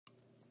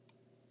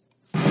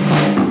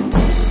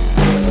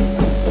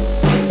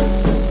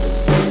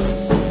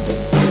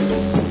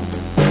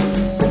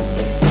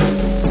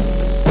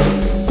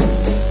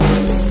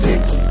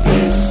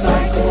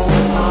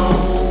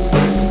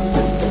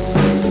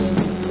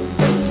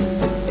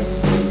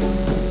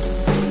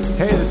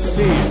is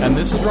Steve. And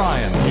this is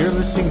Ryan. You're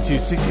listening to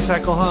 60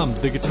 Cycle Hum,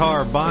 the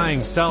guitar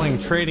buying, selling,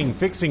 trading,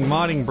 fixing,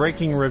 modding,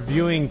 breaking,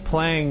 reviewing,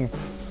 playing.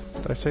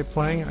 Did I say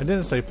playing? I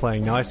didn't say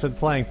playing. No, I said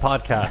playing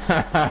podcast.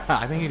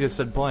 I think he just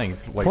said playing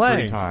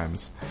 3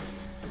 times.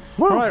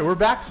 Woo. All right, we're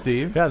back,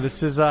 Steve. Yeah,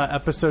 this is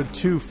episode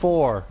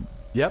 24.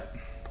 Yep.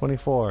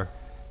 24.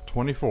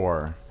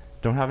 24.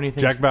 Don't have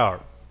anything. Jack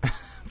Bauer.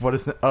 What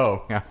is it?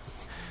 Oh, yeah.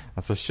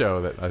 That's a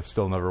show that I've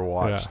still never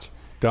watched. Yeah.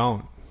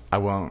 Don't. I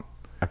won't.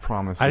 I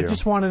promise you. I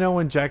just want to know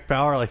when Jack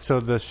Bauer, so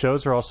the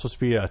shows are all supposed to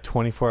be a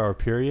 24-hour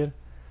period.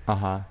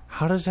 Uh-huh.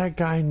 How does that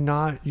guy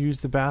not use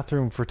the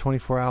bathroom for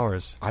 24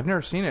 hours? I've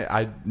never seen it.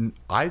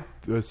 I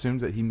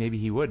assumed that maybe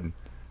he wouldn't.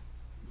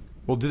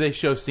 Well, do they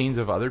show scenes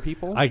of other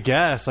people? I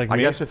guess. I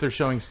guess if they're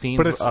showing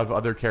scenes of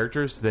other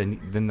characters,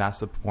 then that's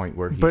the point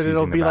where he's using the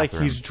bathroom. But it'll be like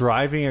he's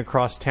driving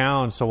across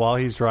town, so while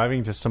he's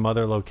driving to some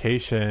other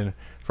location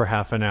for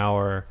half an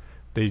hour,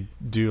 they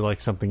do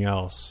like something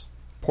else.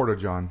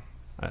 Porta-John.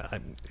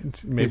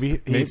 Maybe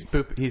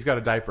he's got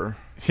a diaper.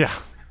 Yeah,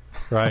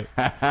 right.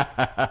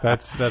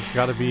 That's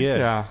got to be it.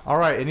 Yeah. All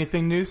right.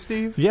 Anything new,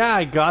 Steve? Yeah,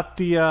 I got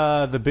the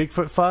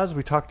Bigfoot Fuzz.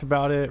 We talked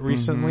about it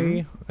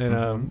recently,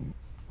 and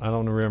I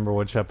don't remember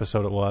which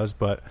episode it was,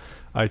 but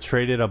I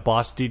traded a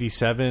Boss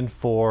DD7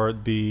 for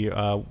the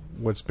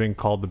what's been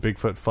called the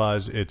Bigfoot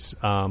Fuzz. It's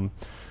from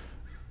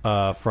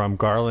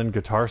Garland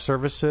Guitar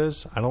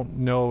Services. I don't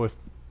know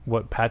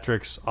what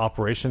Patrick's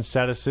operation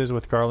status is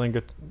with Garland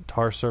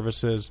Guitar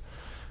Services.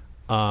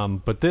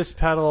 But this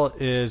pedal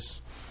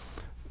is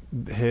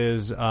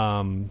his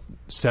I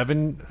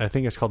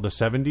think it's called the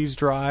 70s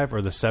drive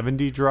or the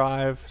 70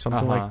 drive,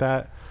 something like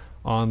that,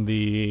 on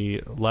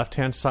the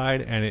left-hand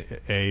side, and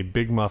a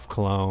Big Muff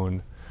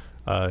clone,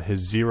 his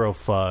Zero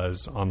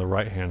Fuzz on the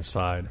right-hand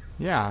side.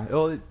 Yeah,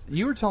 well,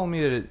 you were telling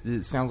me that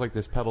it sounds like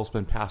this pedal's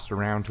been passed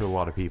around to a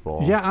lot of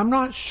people. Yeah, I'm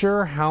not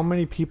sure how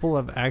many people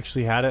have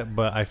actually had it,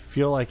 but I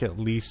feel like at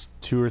least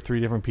 2 or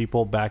 3 different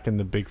people back in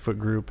the Bigfoot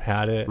group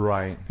had it.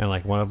 Right. And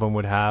like one of them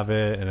would have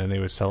it, and then they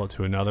would sell it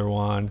to another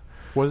one.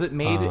 Was it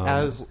made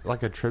as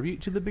like a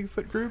tribute to the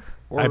Bigfoot group?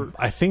 Or?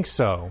 I think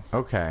so.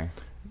 Okay.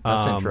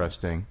 That's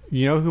interesting.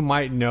 You know who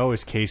might know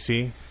is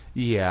Casey.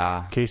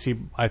 Yeah. Casey,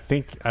 I don't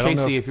know.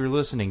 Casey, if you're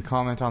listening,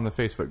 comment on the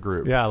Facebook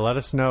group. Yeah, let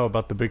us know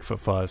about the Bigfoot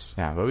Fuzz.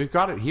 Yeah, but we've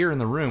got it here in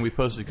the room. We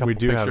posted a couple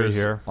pictures have it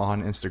here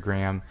on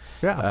Instagram.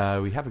 Yeah.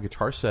 We have a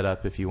guitar set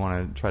up if you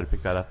want to try to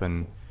pick that up.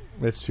 And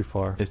it's too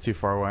far. It's too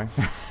far away?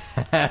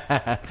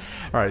 All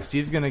right,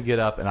 Steve's going to get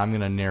up, and I'm going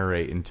to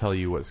narrate and tell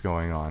you what's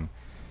going on.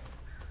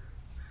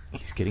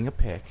 He's getting a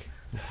pick.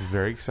 This is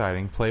very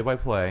exciting.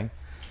 Play-by-play.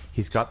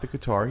 He's got the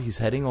guitar. He's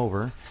heading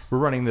over. We're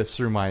running this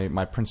through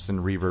my Princeton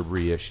Reverb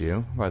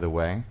reissue, by the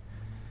way.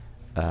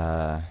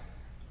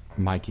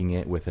 Miking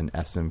it with an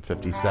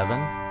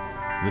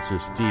SM57. This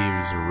is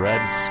Steve's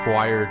Red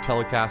Squire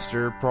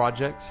Telecaster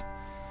project.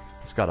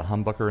 It's got a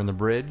humbucker in the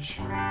bridge.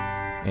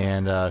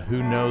 And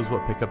who knows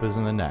what pickup is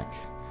in the neck.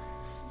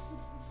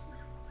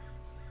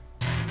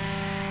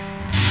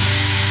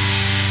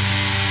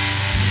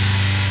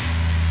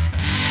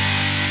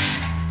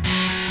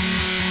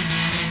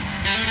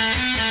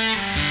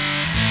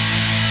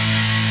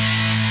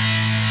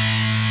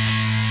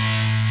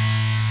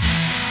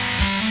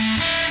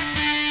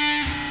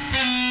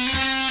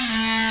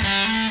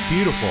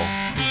 Beautiful.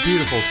 It's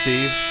beautiful,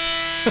 Steve.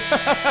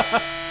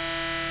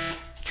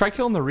 Try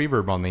killing the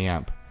reverb on the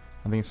amp.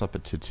 I think it's up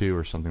at 2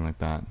 or something like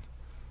that.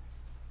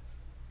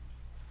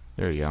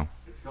 There you go.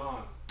 It's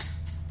gone.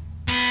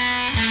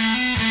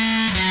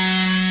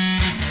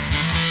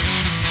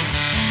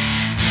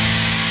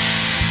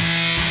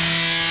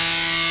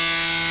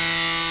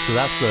 So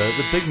that's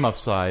the Big Muff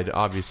side,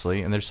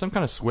 obviously. And there's some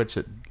kind of switch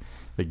that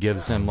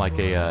gives him like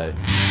a...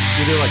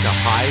 either like a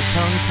high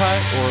tone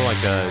cut or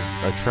like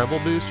a treble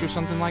boost or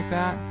something like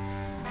that.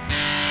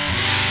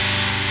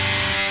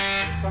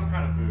 It's some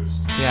kind of boost.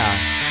 Yeah.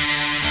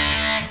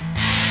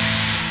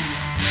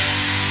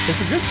 It's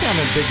a good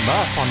sounding Big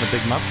Muff on the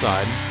Big Muff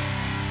side.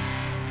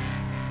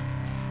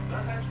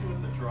 That's actually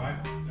with the drive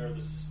or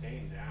the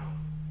sustain down.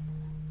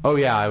 Oh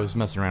yeah, I was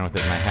messing around with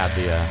it and I had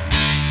the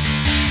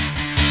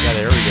yeah,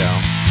 there we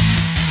go.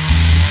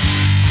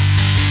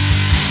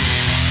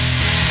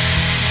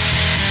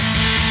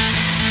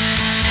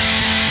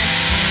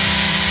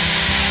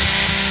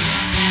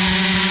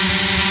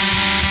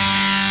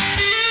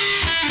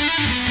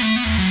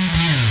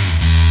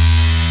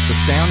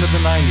 Sound of the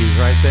 90s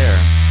right there.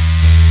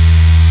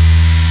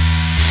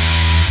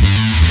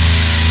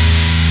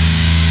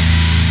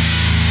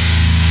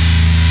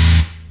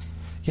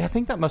 Yeah, I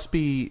think that must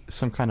be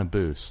some kind of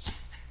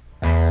boost.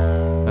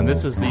 And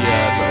this is the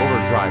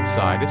overdrive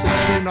side. It's a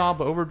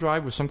 2-knob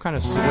overdrive with some kind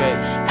of switch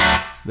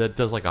that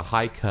does like a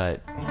high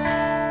cut.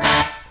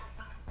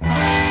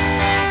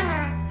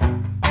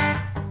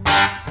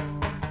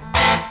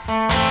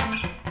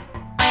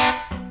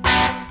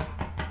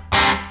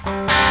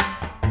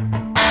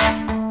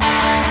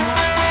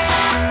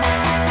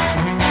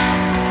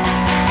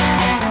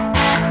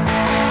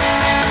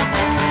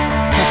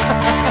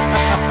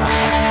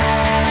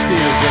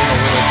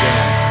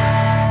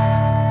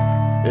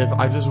 If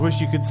I just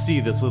wish you could see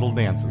this little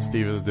dance that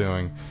Steve is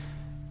doing.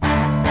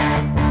 Yeah,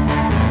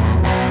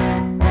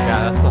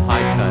 that's the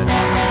high cut.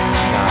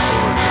 That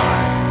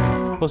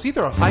overdrive. Well, it's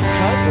either a high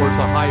cut or it's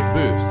a high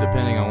boost,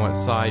 depending on what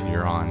side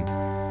you're on.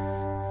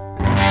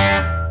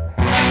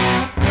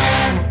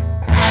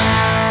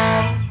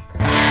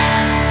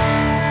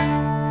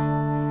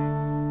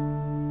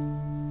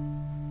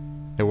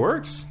 It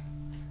works.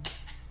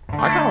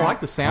 I kind of like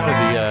the sound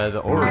of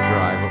the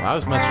overdrive. I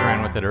was messing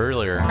around with it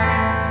earlier.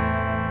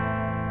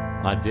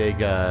 I dig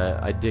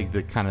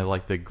the kind of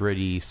like the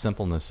gritty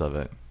simpleness of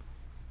it.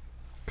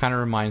 Kind of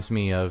reminds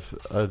me of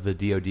the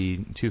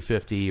DoD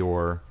 250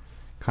 or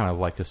kind of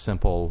like a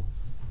simple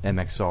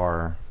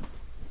MXR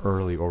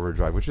early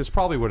overdrive, which is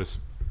probably what it's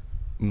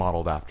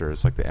modeled after.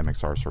 It's like the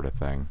MXR sort of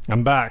thing.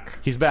 I'm back.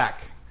 He's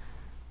back.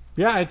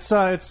 Yeah, it's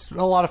a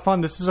lot of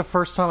fun. This is the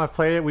first time I've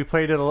played it. We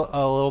played it a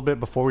little bit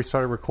before we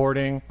started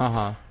recording.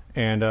 Uh-huh.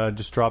 And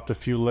just dropped a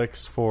few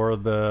licks for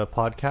the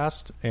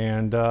podcast.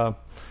 And I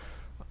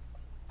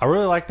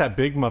really like that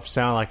big muff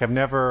sound. Like I've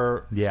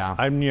never... Yeah.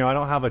 I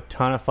don't have a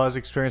ton of fuzz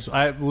experience.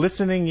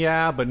 Listening,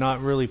 yeah, but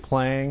not really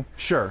playing.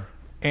 Sure.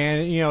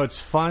 And, it's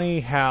funny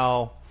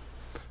how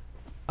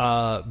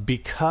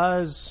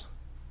because...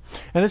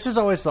 And this is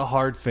always the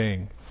hard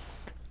thing.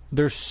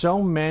 There's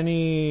so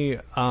many...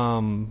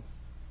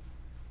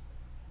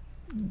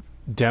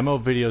 demo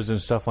videos and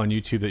stuff on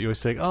YouTube that you always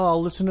say, oh,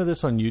 I'll listen to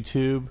this on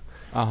YouTube,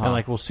 and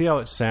like we'll see how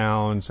it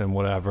sounds and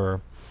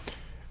whatever.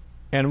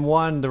 And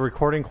the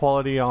recording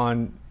quality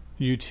on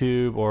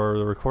YouTube or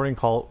the recording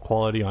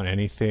quality on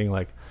anything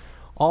like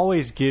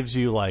always gives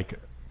you like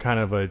kind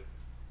of a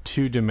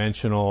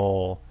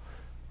two-dimensional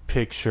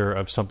picture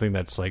of something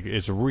that's like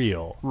it's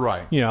real,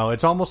 right?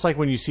 It's almost like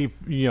when you see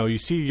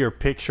your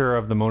picture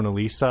of the Mona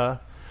Lisa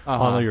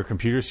on your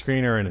computer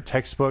screen or in a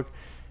textbook,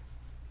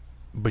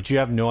 but you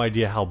have no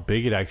idea how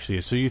big it actually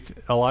is. So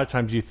a lot of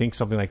times you think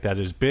something like that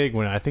is big,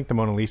 when I think the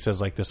Mona Lisa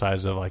is like the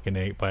size of like an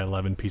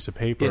 8x11 piece of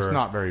paper. It's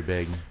not very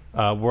big.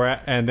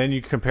 And then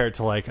you compare it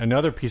to like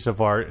another piece of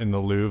art in the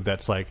Louvre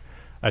that's like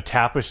a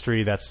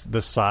tapestry that's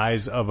the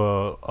size of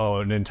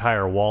an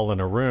entire wall in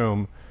a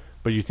room,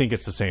 but you think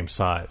it's the same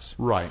size.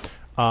 Right.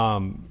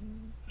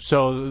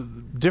 So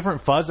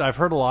different fuzz. I've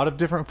heard a lot of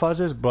different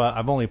fuzzes, but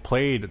I've only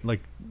played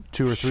like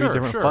 2 or 3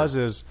 different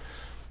fuzzes.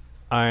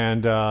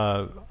 And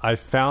I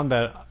found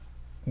that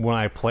when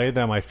I play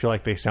them, I feel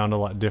like they sound a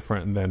lot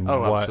different than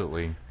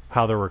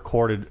how they're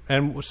recorded.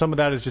 And some of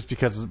that is just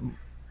because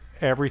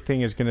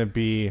everything is going to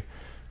be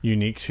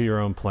unique to your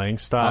own playing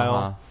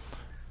style.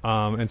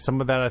 And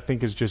some of that I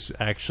think is just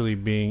actually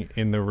being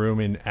in the room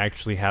and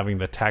actually having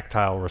the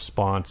tactile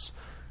response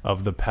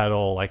of the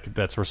pedal, like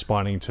that's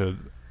responding to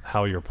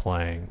how you're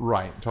playing.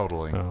 Right,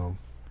 totally.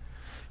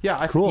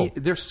 Yeah, cool.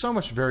 There's so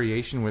much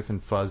variation within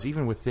fuzz,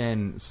 even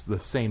within the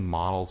same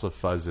models of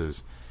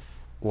fuzzes.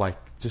 Like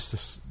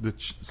just the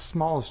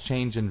smallest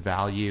change in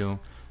value,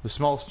 the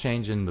smallest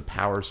change in the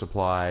power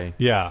supply,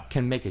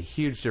 can make a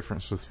huge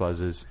difference with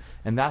fuzzes,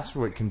 and that's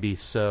what can be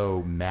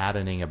so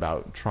maddening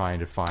about trying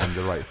to find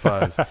the right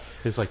fuzz.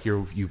 It's like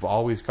you've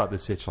always got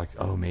this itch, like,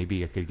 oh,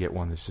 maybe I could get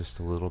one that's just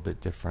a little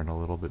bit different, a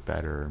little bit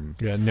better.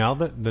 Yeah. Now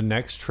that the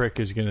next trick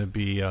is going to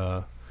be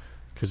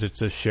because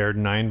it's a shared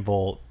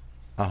 9-volt.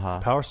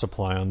 Power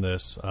supply on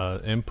this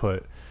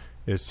input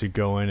is to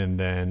go in and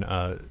then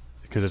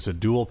because it's a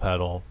dual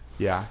pedal,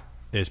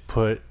 is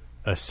put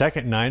a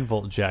second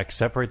 9-volt jack,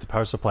 separate the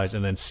power supplies,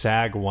 and then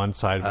sag one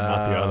side but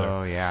not the other.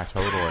 Oh yeah,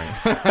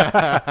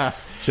 totally.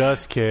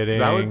 Just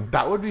kidding.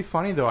 That would be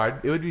funny though.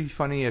 It would be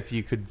funny if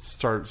you could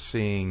start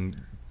seeing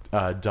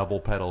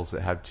double pedals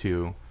that have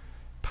 2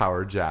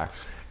 power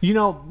jacks.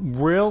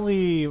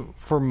 Really,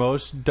 for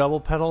most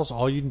double pedals,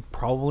 all you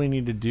probably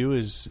need to do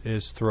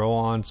is throw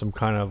on some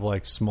kind of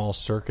like small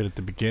circuit at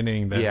the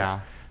beginning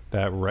that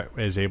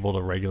is able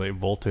to regulate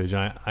voltage.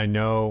 I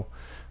know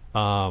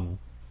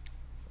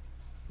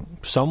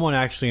someone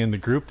actually in the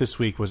group this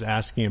week was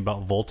asking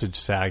about voltage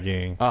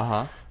sagging,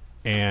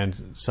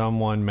 and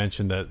someone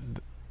mentioned that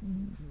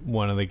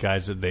one of the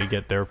guys that they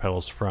get their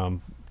pedals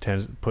from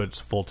puts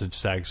voltage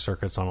sag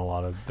circuits on a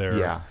lot of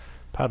their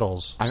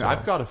pedals.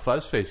 I've got a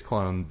fuzz face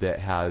clone that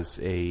has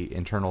a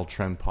internal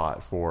trim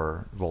pot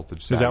for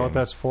voltage sagging. Is that what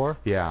that's for?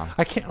 Yeah.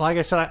 I can't. Like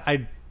I said,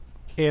 I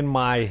in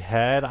my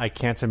head I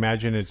can't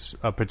imagine it's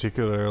a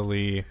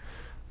particularly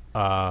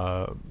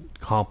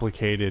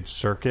complicated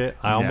circuit.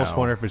 I almost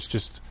wonder if it's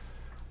just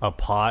a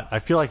pot. I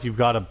feel like you've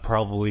got to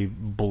probably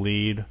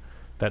bleed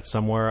that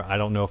somewhere. I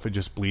don't know if it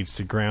just bleeds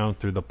to ground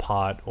through the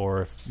pot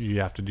or if you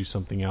have to do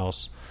something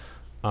else.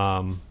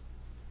 But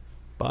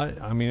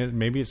I mean,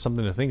 maybe it's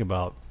something to think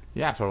about.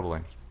 Yeah,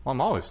 totally. Well,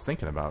 I'm always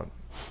thinking about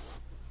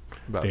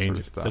that sort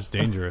of stuff. That's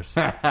dangerous.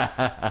 So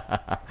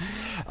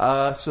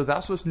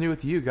that's what's new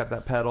with you. Got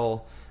that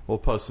pedal. We'll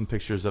post some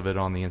pictures of it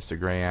on the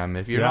Instagram.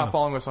 If you're not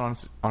following us on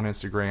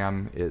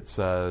Instagram, it's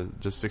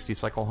just 60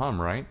 Cycle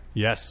Hum, right?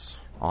 Yes.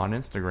 On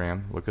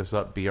Instagram. Look us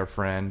up. Be our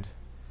friend.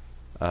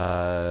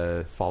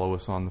 Follow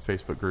us on the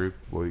Facebook group.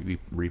 We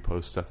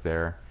repost stuff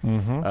there.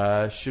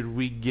 Should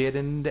we get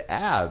into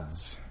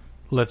ads?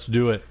 Let's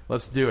do it.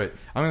 Let's do it.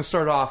 I'm going to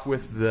start off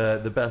with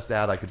the best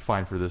ad I could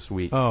find for this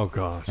week. Oh,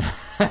 gosh.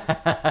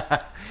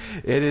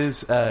 It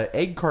is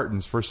egg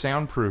cartons for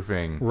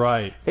soundproofing.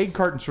 Right. Egg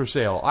cartons for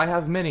sale. I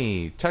have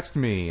many. Text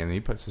me. And he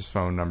puts his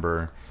phone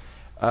number.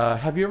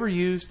 Have you ever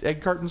used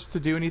egg cartons to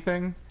do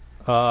anything?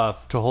 To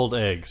hold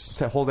eggs.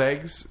 To hold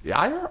eggs?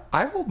 Yeah,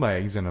 I hold my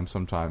eggs in them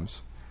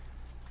sometimes.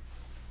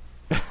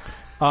 It's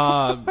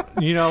I'm one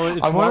of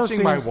those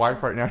watching my things-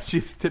 wife right now.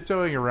 She's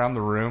tiptoeing around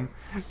the room,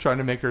 trying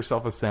to make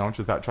herself a sandwich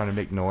without trying to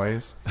make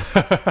noise.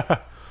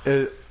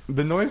 The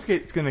noise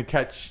gate's going to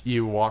catch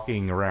you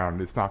walking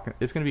around. It's not.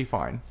 It's going to be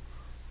fine.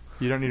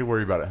 You don't need to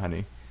worry about it,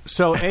 honey.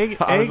 So I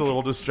was a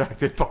little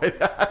distracted by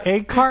that.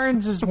 egg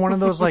cartons is one of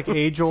those like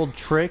age-old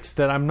tricks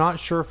that I'm not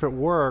sure if it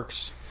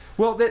works.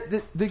 Well,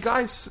 the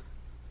guy's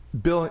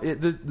bill.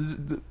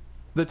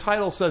 The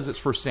title says it's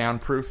for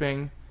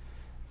soundproofing.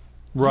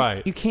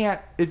 Right. You can't.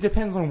 It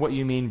depends on what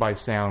you mean by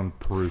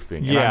soundproofing.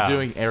 And Yeah. I'm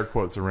doing air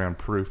quotes around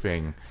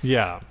proofing.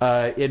 Yeah.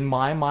 In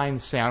my mind,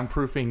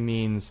 soundproofing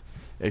means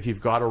if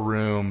you've got a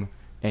room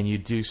and you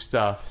do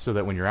stuff so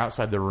that when you're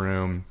outside the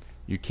room,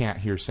 you can't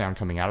hear sound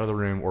coming out of the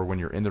room, or when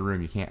you're in the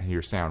room, you can't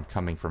hear sound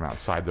coming from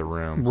outside the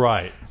room.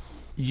 Right.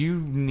 You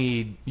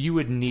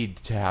would need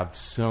to have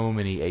so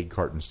many egg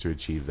cartons to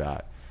achieve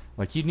that.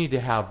 Like, you'd need to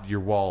have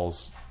your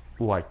walls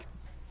like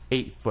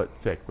 8 foot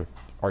thick with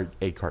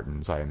egg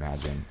cartons, I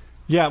imagine.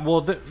 Yeah,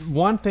 well, the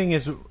one thing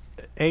is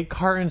egg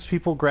cartons,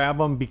 people grab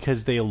them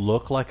because they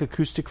look like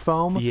acoustic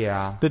foam.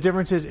 Yeah. The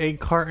difference is egg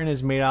carton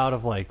is made out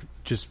of like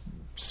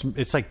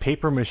it's like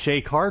paper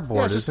mache cardboard,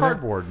 Yeah, it's just isn't it?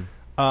 cardboard.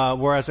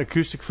 Whereas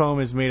acoustic foam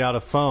is made out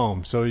of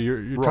foam. So you're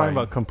Right. talking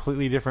about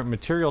completely different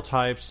material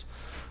types.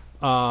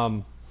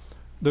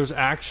 There's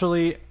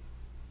actually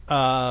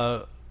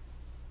a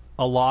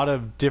lot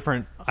of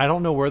different... I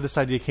don't know where this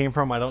idea came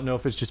from. I don't know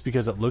if it's just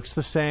because it looks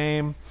the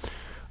same.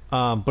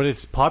 But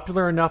it's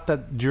popular enough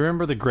that... Do you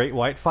remember the Great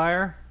White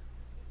Fire?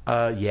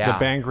 Yeah. The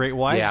band Great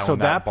White? Yeah, so when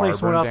that bar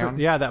place went burned up... down?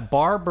 Yeah, that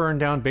bar burned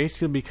down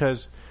basically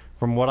because,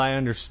 from what I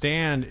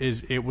understand,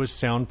 is it was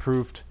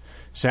soundproofed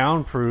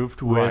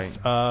with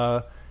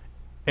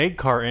egg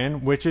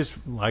carton, which is,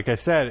 like I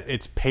said,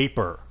 it's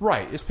paper.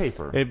 Right, it's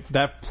paper.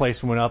 That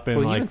place went up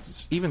in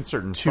even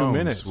certain 2 foams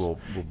minutes. will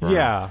burn.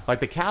 Yeah.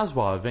 Like the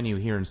Casbah venue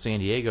here in San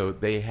Diego,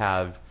 they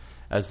have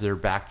as their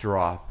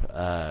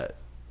backdrop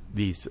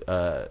these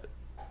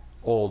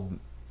old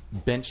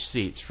bench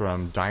seats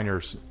from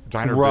diner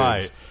Right.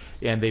 booths,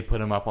 and they put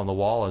them up on the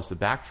wall as the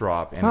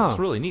backdrop, and it's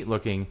really neat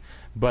looking.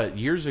 But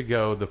years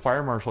ago, the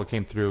fire marshal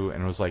came through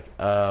and was like,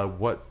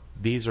 what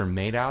these are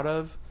made out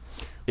of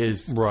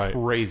is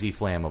crazy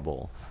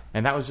flammable.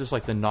 And that was just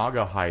like the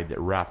naga hide that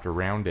wrapped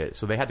around it.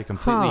 So they had to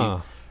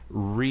completely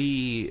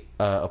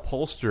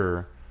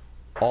upholster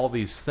all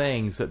these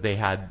things that they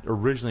had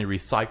originally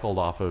recycled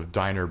off of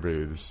diner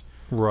booths.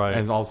 Right.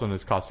 And all of a sudden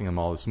it's costing them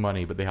all this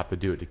money, but they have to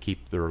do it to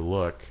keep their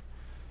look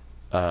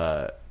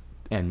and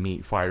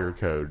meet fire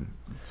code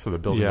so the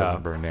building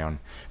doesn't burn down.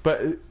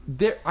 But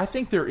I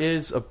think there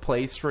is a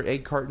place for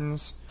egg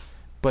cartons,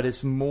 but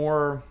it's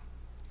more...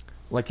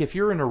 Like, if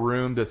you're in a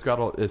room that's got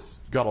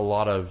a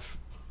lot of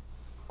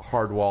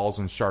hard walls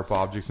and sharp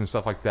objects and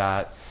stuff like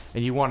that,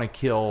 and you want to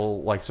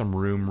kill like some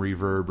room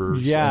reverb or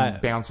some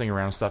bouncing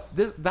around stuff,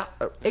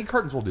 egg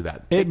cartons will do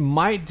that. It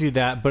might do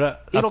that,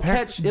 but it'll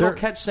catch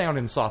sound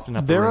and soften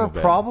up the room a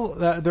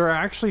bit. There are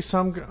actually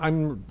some.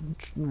 I'm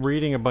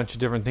reading a bunch of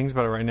different things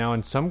about it right now,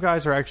 and some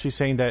guys are actually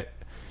saying that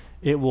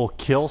it will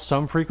kill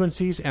some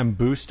frequencies and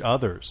boost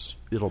others.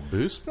 It'll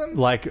boost them?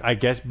 Like, I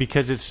guess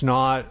because it's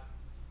not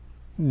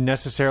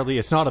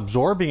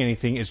absorbing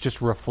anything, it's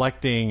just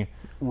reflecting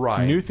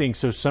new things.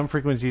 So some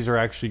frequencies are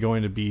actually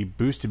going to be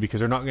boosted because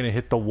they're not going to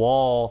hit the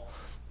wall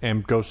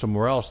and go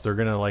somewhere else. They're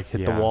going to like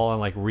hit the wall and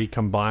like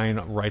recombine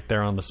right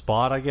there on the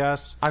spot, I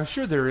guess. I'm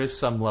sure there is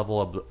some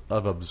level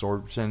of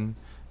absorption,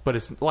 but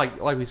it's like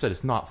we said,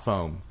 it's not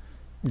foam.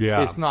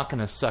 Yeah. It's not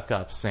going to suck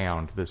up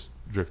sound that's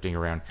drifting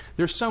around.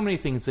 There's so many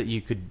things that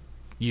you could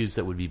use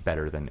that would be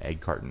better than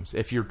egg cartons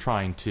if you're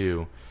trying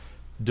to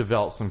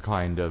develop some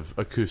kind of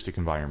acoustic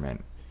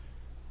environment.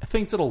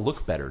 Things that'll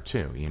look better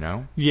too, you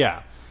know?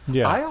 Yeah.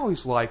 I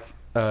always like,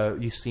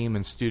 you see them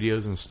in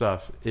studios and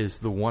stuff, is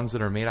the ones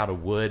that are made out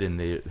of wood and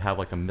they have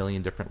like a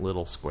million different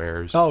little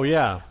squares. Oh,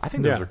 yeah. I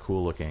think those are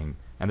cool looking,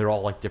 and they're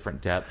all like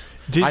different depths.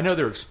 I know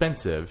they're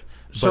expensive,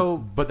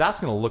 but that's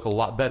going to look a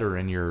lot better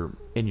in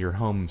your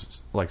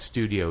home's like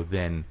studio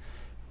than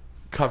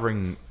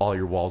covering all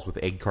your walls with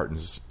egg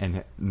cartons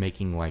and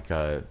making like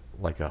a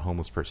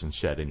homeless person's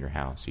shed in your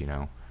house, you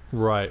know?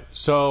 Right.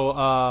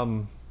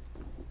 So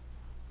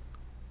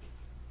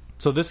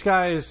this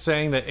guy is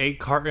saying that egg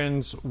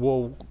cartons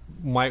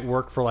might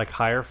work for like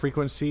higher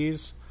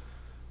frequencies,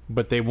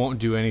 but they won't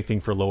do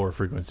anything for lower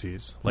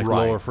frequencies. Like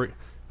lower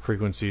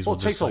frequencies will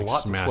just like smash it. Well,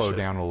 it takes a lot to slow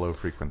down a low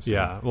frequency.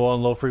 Yeah. Well,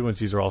 and low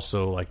frequencies are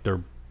also like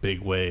they're big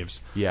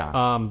waves.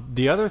 Yeah.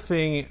 The other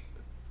thing,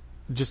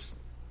 just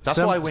that's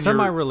why when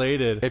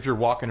semi-related, if you're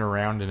walking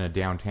around in a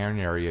downtown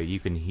area, you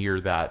can hear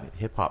that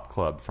hip hop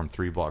club from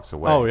 3 blocks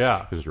away. Oh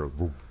yeah.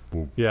 Boom,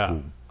 boom, yeah.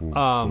 boom.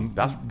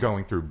 That's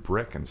going through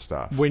brick and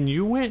stuff. When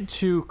you went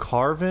to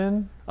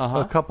Carvin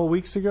a couple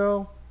weeks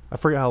ago, I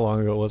forget how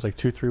long ago it was, like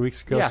 2-3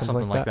 weeks ago. Yeah,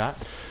 something like that.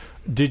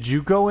 Did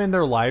you go in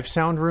their live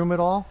sound room at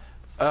all?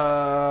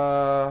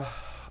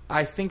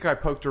 I think I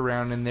poked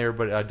around in there,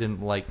 but I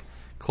didn't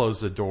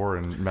close the door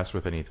and mess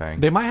with anything.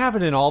 They might have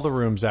it in all the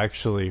rooms,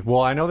 actually.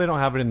 Well, I know they don't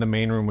have it in the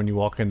main room when you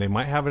walk in. They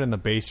might have it in the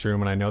bass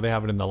room, and I know they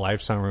have it in the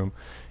live sound room.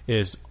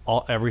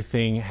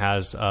 Everything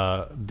has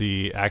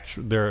the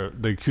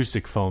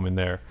acoustic foam in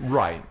there.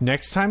 Right.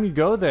 Next time you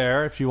go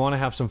there, if you want to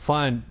have some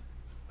fun,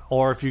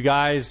 or if you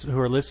guys who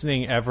are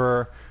listening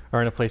ever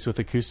are in a place with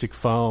acoustic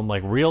foam,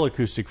 like real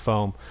acoustic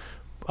foam,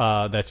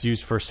 that's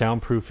used for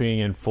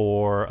soundproofing and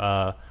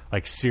for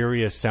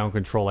serious sound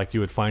control, like you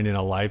would find in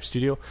a live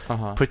studio,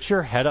 put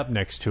your head up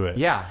next to it.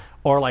 Yeah.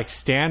 Or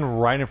stand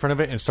right in front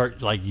of it and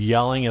start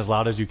yelling as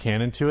loud as you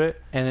can into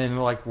it, and then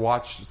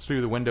watch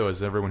through the window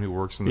as everyone who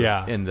works in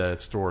the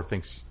store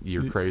thinks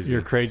you're crazy.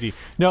 You're crazy.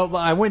 No, but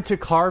I went to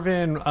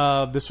Carvin.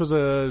 This was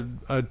a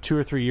 2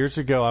 or 3 years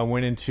ago. I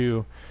went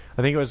into,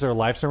 I think it was their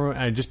live sound room,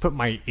 and I just put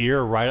my ear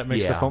right up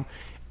next to the foam,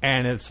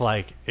 and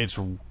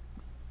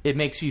it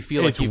makes you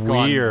feel like you've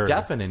weird. gone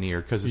deaf in an ear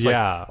because it's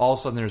all of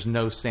a sudden there's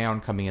no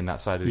sound coming in that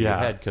side of your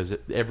head because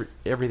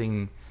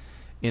everything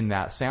in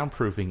that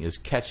soundproofing is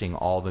catching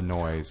all the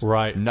noise.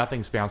 Right.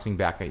 Nothing's bouncing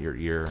back at your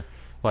ear.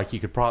 You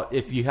could probably,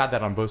 if you had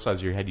that on both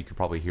sides of your head, you could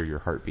probably hear your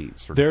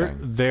heartbeats.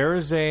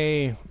 There's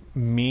a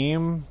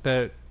meme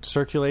that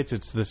circulates.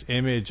 It's this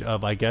image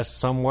of, I guess,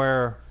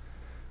 somewhere.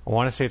 I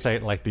want to say it's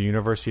like the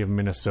University of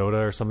Minnesota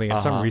or something.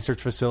 At some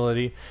research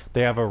facility,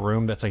 they have a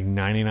room that's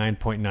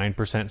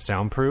 99.9%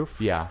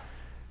 soundproof. Yeah.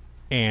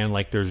 And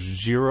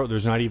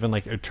there's not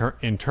even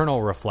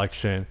internal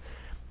reflection.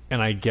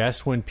 And I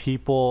guess when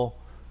people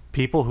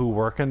who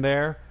work in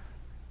there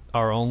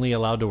are only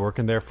allowed to work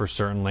in there for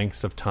certain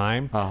lengths of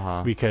time,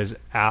 because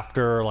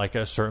after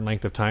a certain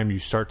length of time, you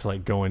start to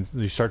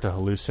you start to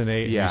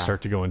hallucinate and you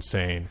start to go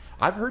insane.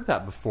 I've heard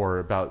that before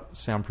about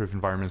soundproof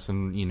environments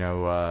and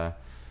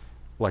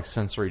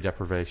sensory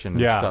deprivation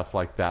and stuff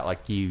like that.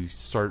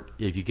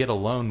 If you get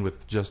alone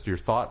with just your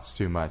thoughts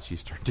too much, you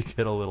start to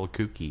get a little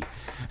kooky.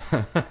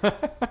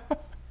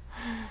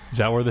 Is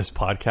that where this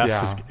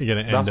podcast is going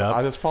to end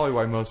up? That's probably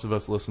why most of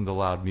us listen to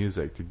loud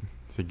music, to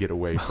get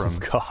away from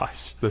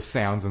the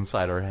sounds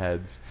inside our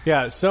heads.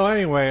 Yeah, so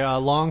anyway,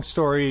 long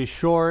story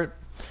short,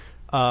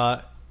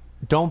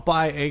 don't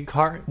buy egg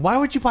cartons. Why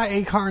would you buy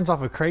egg cartons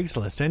off of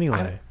Craigslist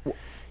anyway?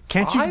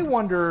 Can't you? I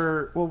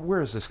wonder,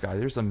 where is this guy?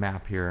 There's a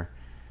map here.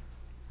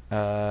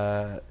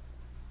 I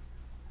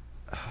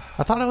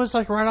thought it was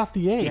right off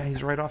the 8. Yeah,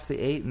 he's right off the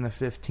 8 and the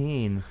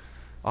 15.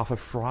 Off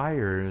of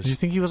Friars. Do you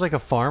think he was a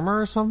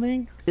farmer or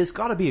something? It's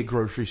got to be a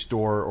grocery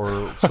store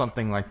or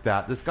something like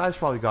that. This guy's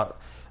probably got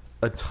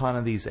a ton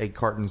of these egg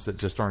cartons that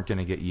just aren't going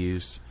to get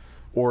used.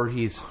 Or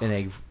he's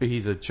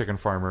a chicken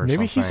farmer or something.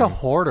 Maybe he's a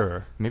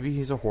hoarder. And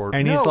he's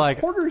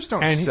hoarders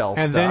don't sell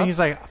stuff. And then he's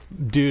like,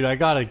 dude, I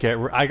gotta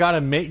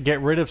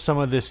get rid of some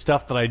of this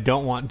stuff that I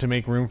don't want to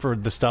make room for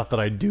the stuff that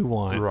I do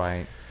want.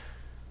 Right.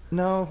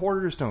 No,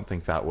 hoarders don't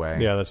think that way.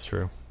 Yeah, that's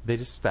true. They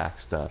just stack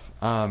stuff.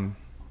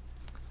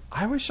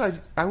 I wish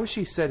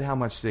he said how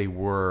much they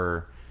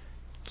were,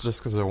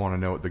 just because I want to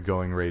know what the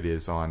going rate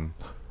is on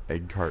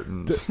egg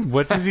cartons.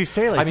 What does he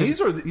say?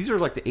 These are the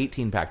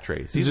 18-pack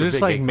trays. These are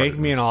just make cartons.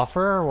 Me an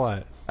offer or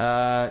what?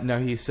 No,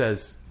 he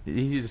says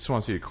he just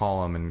wants you to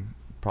call him and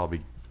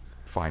probably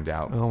find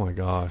out. Oh my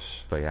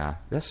gosh! But yeah,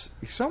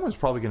 someone's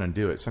probably going to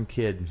do it. Some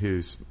kid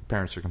whose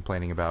parents are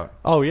complaining about.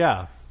 Oh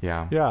yeah,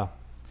 yeah.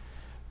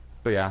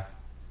 But yeah,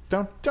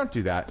 don't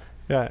do that.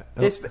 Yeah,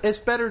 it's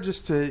better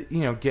just to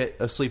get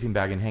a sleeping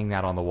bag and hang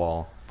that on the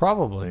wall.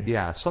 Probably.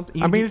 Yeah,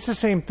 something. It's the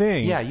same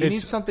thing. Yeah, you need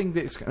something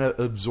that's going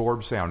to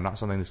absorb sound, not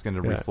something that's going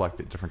to reflect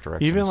it different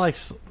directions. Even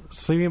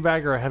sleeping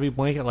bag or a heavy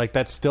blanket,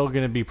 that's still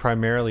going to be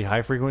primarily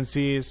high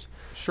frequencies.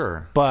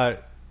 Sure,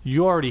 but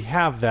you already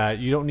have that.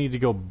 You don't need to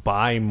go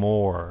buy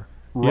more.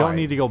 Right. You don't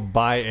need to go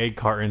buy egg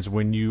cartons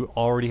when you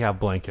already have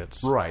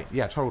blankets. Right.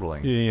 Yeah.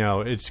 Totally.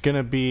 It's going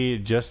to be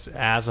just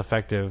as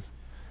effective,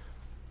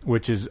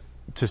 which is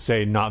to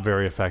say not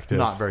very effective.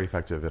 Not very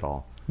effective at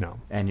all. No.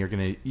 And you're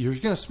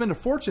gonna spend a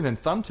fortune in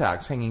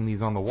thumbtacks hanging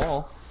these on the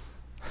wall.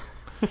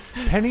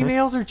 Penny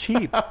nails are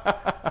cheap.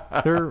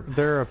 They're a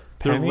penny.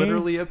 They're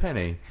literally a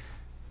penny.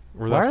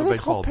 Or that's why are they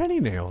called penny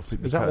nails?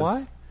 Is that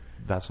why?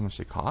 That's how much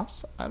they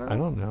cost? I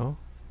don't know.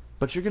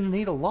 But you're gonna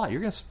need a lot.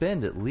 You're gonna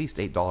spend at least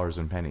 $8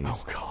 in pennies.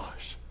 Oh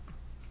gosh.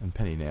 And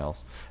penny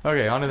nails.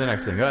 Okay, on to the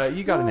next thing.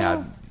 You got an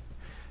ad.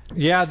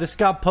 Yeah, this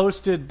got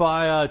posted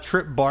by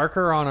Trip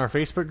Barker on our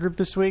Facebook group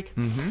this week.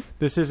 Mm-hmm.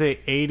 This is a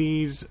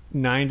 80s,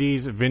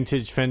 90s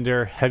vintage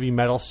Fender heavy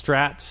metal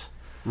Strat.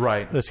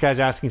 Right. This guy's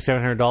asking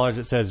 $700.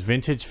 It says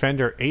vintage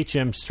Fender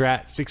HM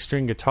Strat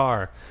 6-string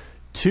guitar,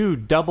 2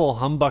 double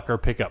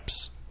humbucker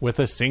pickups with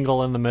a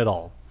single in the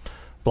middle.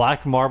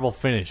 Black marble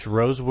finish,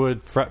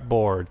 rosewood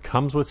fretboard,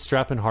 comes with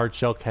strap and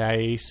hardshell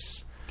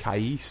case.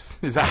 Kais.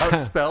 Is that how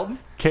it's spelled?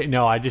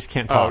 No, I just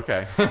can't Oh, talk.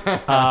 okay.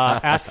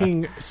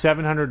 Asking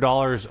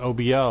 $700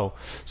 OBO.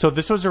 So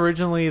this was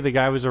the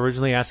guy was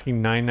originally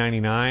asking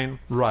 $999.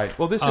 Right.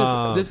 Well, this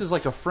is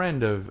like a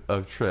friend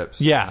of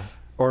Tripp's. Yeah.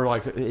 Or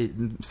like it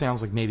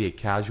sounds like maybe a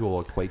casual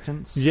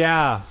acquaintance.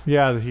 Yeah. He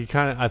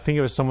I think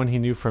it was someone he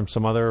knew from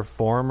some other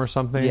forum or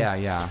something.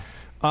 Yeah.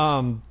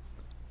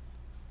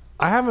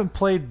 I haven't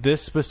played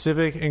this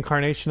specific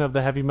incarnation of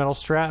the heavy metal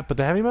Strat, but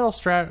the heavy metal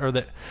Strat, or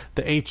the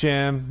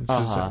HM,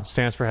 which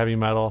stands for heavy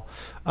metal,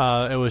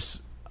 it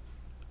was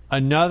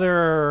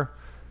another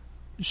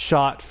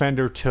shot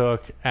Fender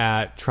took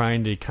at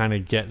trying to kind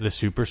of get the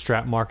Super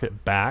Strat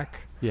market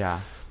back. Yeah.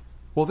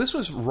 Well, this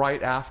was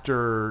right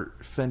after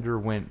Fender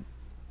went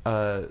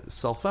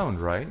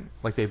self-owned, right?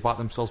 Like they bought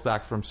themselves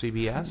back from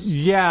CBS?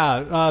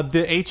 Yeah.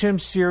 The HM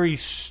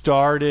series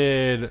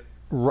started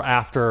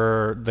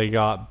after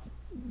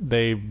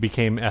they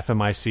became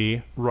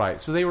FMIC. Right.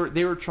 So they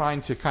were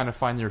trying to kind of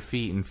find their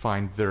feet and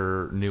find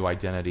their new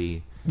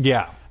identity.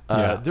 Yeah.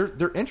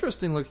 They're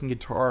interesting looking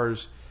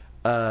guitars.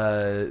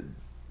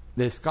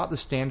 It's got the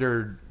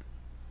standard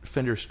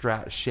Fender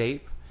Strat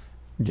shape.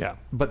 Yeah.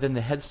 But then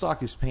the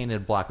headstock is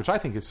painted black, which I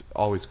think is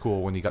always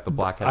cool when you got the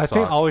black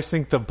headstock. I always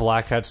think the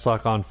black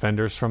headstock on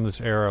Fenders from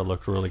this era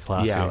looked really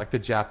classy. Yeah, like the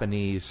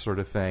Japanese sort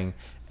of thing.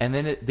 And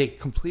then they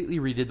completely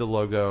redid the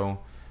logo.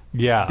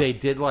 Yeah. They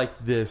did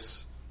like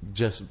this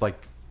just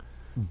like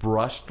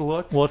brushed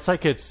look. Well, it's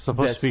like it's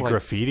supposed to be like,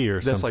 graffiti or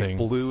that's something. That's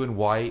like blue and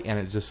white, and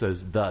it just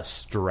says the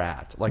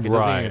Strat. Like it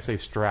doesn't even say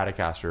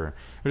Stratocaster.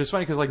 But it's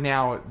funny because like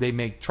now they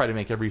try to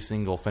make every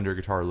single Fender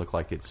guitar look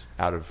like it's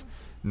out of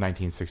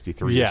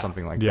 1963 or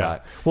something like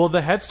that. Well,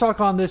 the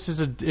headstock on this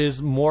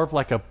is more of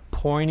like a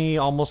pointy,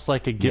 almost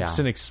like a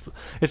Gibson. It's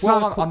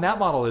not on that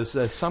model is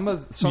some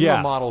of the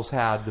models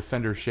had the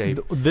Fender shape.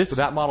 So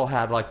that model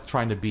had like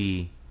trying to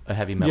be a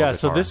heavy metal guitar.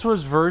 So this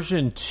was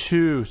version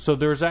 2. So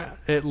there's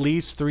at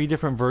least 3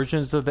 different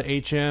versions of the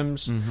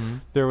HMs. Mm-hmm.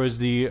 There was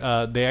they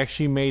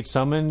actually made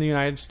some in the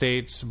United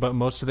States, but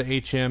most of the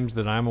HMs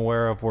that I'm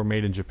aware of were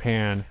made in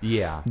Japan.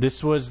 Yeah.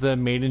 This was the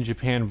made in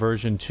Japan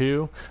version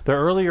 2. The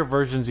earlier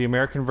versions, the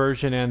American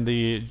version and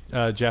the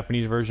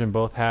Japanese version,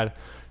 both had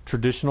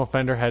traditional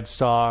Fender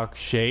headstock,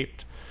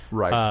 shaped,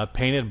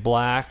 painted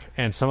black,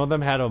 and some of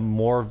them had a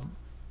more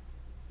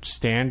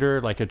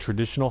standard, like a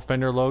traditional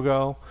Fender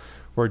logo,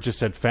 where it just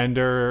said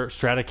Fender,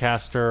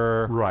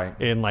 Stratocaster,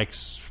 in like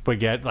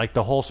spaghetti, like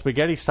the whole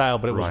spaghetti style,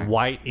 but it was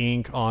white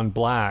ink on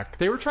black.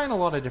 They were trying a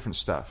lot of different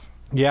stuff.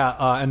 Yeah,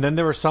 and then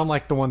there were some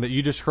like the one that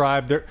you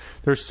described.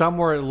 There's some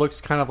where it looks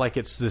kind of like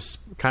it's this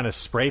kind of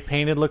spray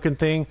painted looking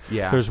thing.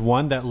 Yeah. There's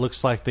one that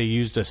looks like they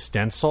used a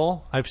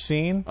stencil. I've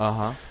seen.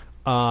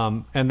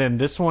 And then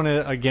this one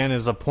again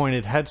is a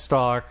pointed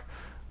headstock.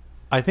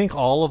 I think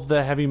all of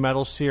the heavy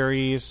metal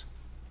series,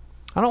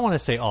 I don't want to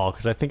say all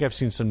because I think I've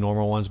seen some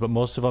normal ones, but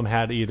most of them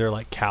had either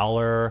like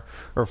Cowler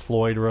or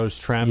Floyd Rose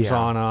trems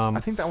on them. I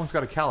think that one's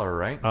got a Cowler,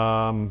 right?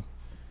 I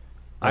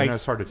know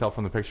it's hard to tell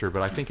from the picture,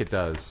 but I think it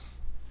does.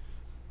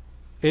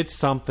 It's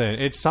something.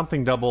 It's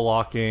something double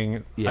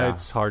locking. Yeah.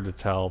 It's hard to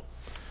tell.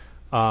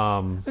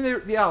 And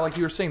like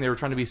you were saying, they were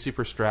trying to be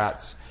super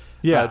strats.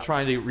 Yeah.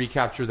 Trying to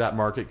recapture that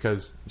market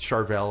because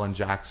Charvel and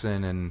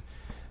Jackson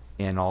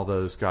and all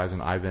those guys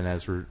and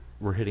Ibanez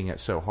were hitting it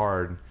so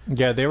hard.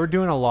 Yeah, they were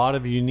doing a lot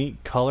of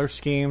unique color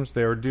schemes.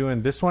 They were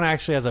doing this one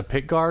actually has a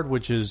pick guard,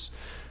 which is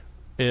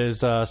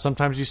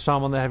sometimes you saw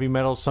them on the heavy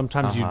metal,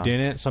 sometimes you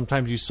didn't.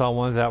 Sometimes you saw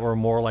ones that were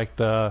more like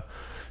the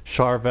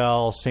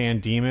Charvel San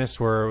Dimas,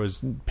 where it was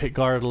pick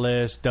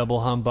guardless, double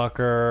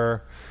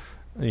humbucker,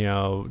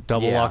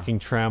 double locking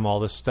trem, all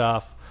this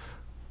stuff.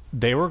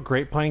 They were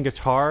great playing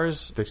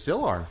guitars. They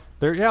still are.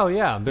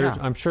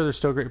 I'm sure they're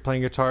still great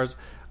playing guitars.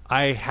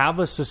 I have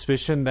a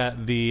suspicion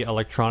that the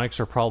electronics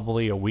are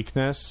probably a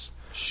weakness.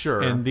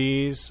 Sure. In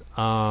these,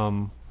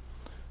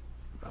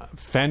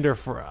 Fender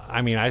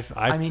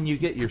you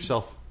get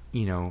yourself.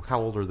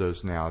 How old are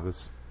those now?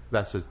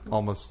 That's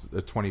almost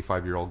a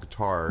 25-year-old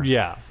guitar.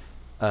 Yeah.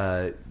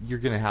 You're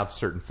going to have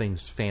certain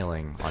things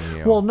failing on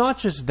you. Well, not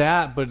just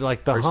that, but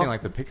like are you saying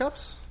like the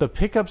pickups? The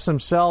pickups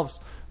themselves.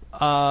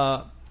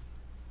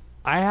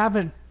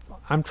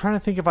 I'm trying to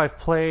think if I have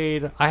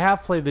played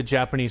the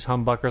Japanese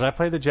humbuckers. I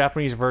played the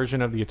Japanese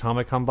version of the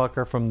atomic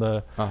humbucker from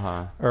the,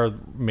 or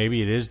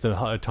maybe it is the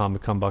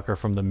atomic humbucker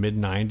from the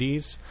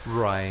mid-90s.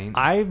 Right.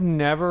 I've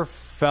never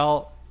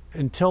felt,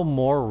 until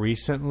more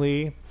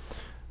recently,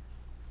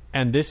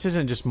 and this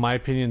isn't just my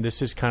opinion,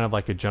 this is kind of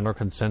like a general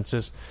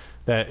consensus,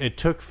 that it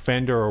took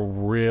Fender a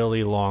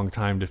really long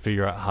time to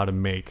figure out how to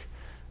make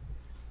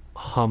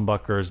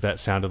humbuckers that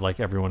sounded like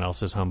everyone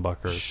else's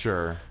humbuckers.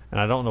 Sure. And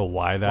I don't know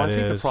why that is. I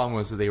think the problem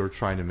was that they were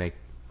trying to make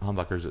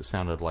humbuckers that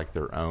sounded like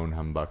their own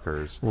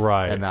humbuckers.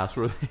 Right. And that's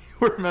where they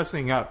were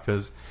messing up,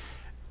 because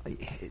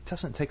it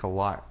doesn't take a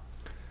lot.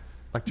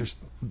 Like, there's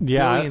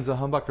billions of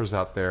humbuckers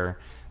out there.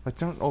 Like,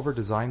 don't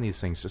over-design these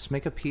things. Just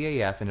make a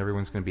PAF and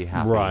everyone's going to be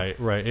happy.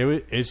 Right.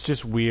 It's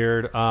just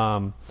weird.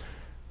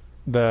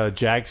 The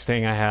Jag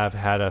Stang I have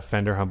had a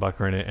Fender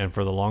humbucker in it, and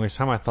for the longest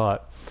time I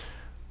thought,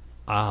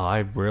 I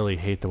really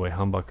hate the way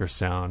humbuckers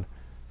sound.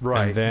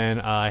 Right. And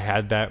then I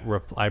had that.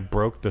 I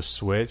broke the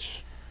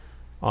switch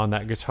on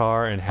that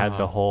guitar and had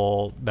that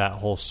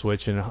whole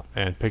switch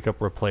and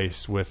pickup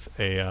replaced with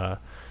a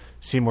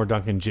Seymour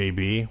Duncan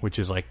JB, which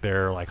is like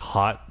their like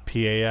hot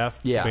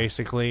PAF,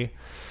 basically.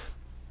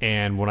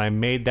 And when I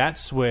made that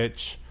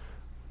switch,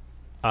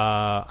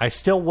 I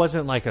still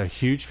wasn't like a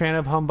huge fan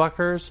of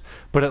humbuckers,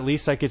 but at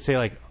least I could say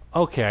like,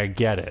 okay, I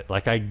get it.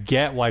 Like I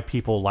get why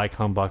people like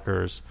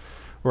humbuckers.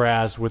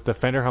 Whereas with the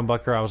Fender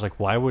humbucker, I was like,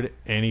 why would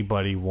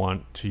anybody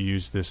want to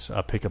use this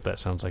pickup that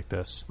sounds like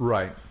this?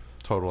 Right.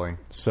 Totally.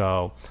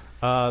 So,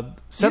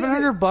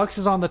 $700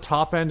 is on the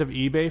top end of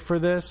eBay for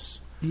this.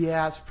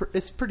 Yeah,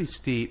 it's pretty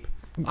steep.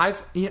 I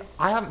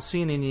haven't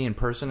seen any in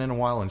person in a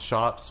while in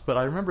shops, but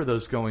I remember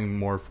those going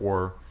more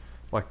for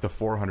like the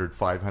 400,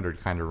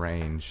 500 kind of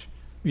range.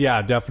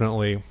 Yeah,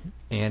 definitely.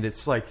 And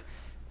it's like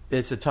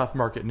it's a tough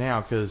market now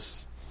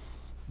because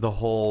the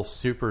whole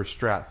super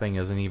Strat thing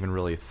isn't even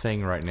really a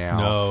thing right now.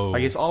 No.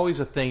 Like it's always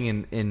a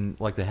thing in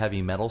like the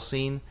heavy metal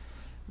scene,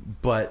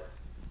 but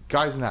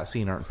guys in that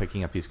scene aren't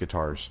picking up these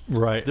guitars.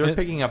 Right. They're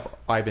picking up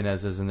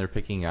Ibanez's and they're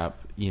picking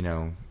up,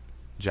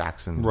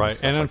 Jacksons. Right. And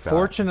stuff And like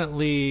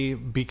unfortunately,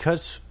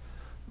 because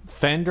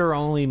Fender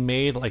only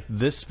made like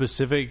this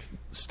specific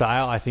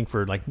style, I think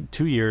for like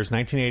 2 years,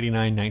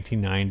 1989,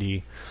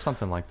 1990.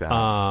 Something like that.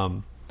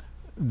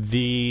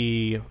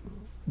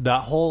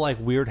 That whole like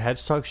weird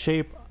headstock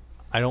shape,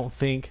 I don't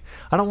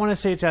want to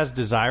say it's as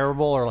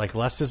desirable or like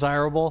less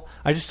desirable.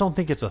 I just don't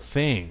think it's a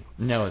thing.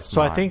 No, it's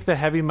so not. I think the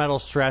heavy metal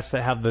Strats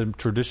that have the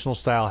traditional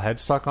style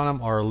headstock on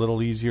them are a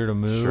little easier to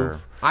move. Sure.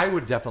 I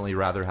would definitely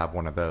rather have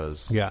one of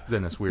those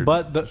than this weird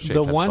But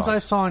the ones headstock. I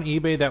saw on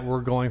eBay that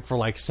were going for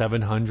like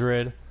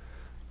 $700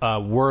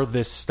 were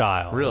this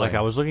style. Really? Like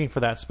I was looking for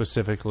that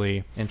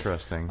specifically.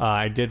 Interesting.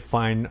 I did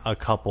find a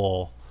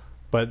couple,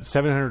 but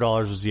 $700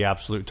 was the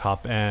absolute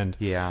top end.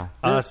 Yeah.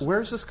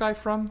 Where's this guy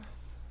from?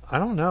 I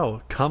don't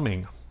know.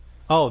 Coming.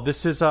 Oh,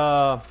 this is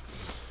from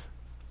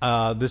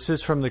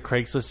the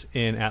Craigslist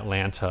in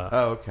Atlanta.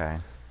 Oh, okay.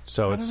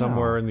 So it's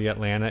somewhere in the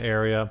Atlanta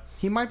area.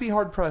 He might be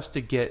hard pressed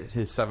to get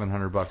his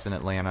 $700 in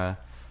Atlanta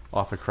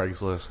off of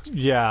Craigslist.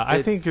 Yeah,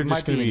 I think you're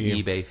just going to be an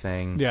eBay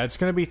thing. Yeah, it's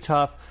going to be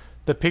tough.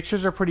 The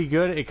pictures are pretty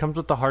good. It comes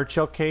with the hard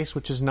shell case,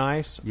 which is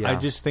nice. Yeah. I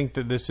just think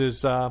that this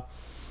is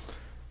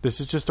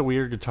just a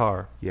weird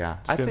guitar. Yeah,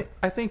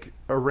 I think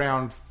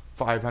around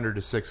 500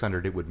 to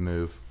 600 it would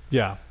move.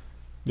 Yeah.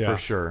 For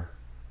sure.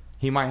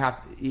 He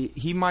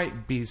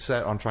might be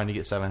set on trying to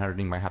get 700 and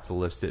he might have to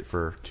list it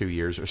for 2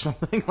 years or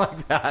something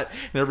like that.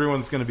 And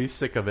everyone's going to be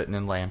sick of it in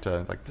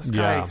Atlanta. Like, this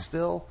guy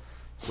still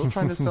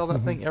trying to sell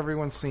that thing?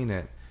 Everyone's seen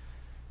it.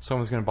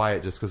 Someone's going to buy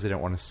it just because they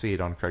don't want to see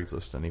it on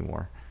Craigslist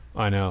anymore.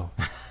 I know.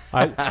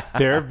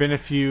 There have been a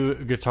few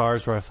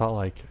guitars where I thought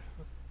like,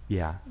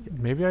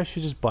 maybe I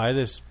should just buy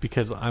this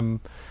because I'm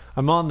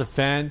on the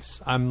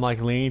fence. I'm like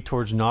leaning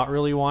towards not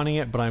really wanting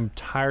it, but I'm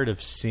tired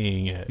of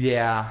seeing it.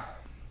 Yeah.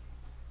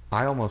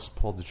 I almost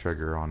pulled the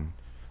trigger on.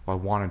 Well, I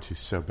wanted to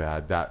so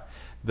bad that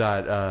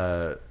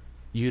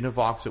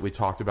Univox that we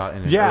talked about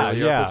in an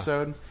earlier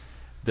episode.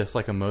 That's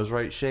like a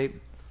Mosrite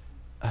shape.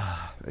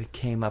 It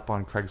came up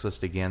on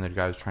Craigslist again. The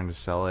guy was trying to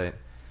sell it.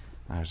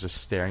 I was just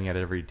staring at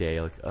it every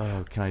day, like,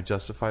 oh, can I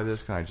justify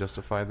this? Can I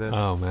justify this?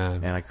 Oh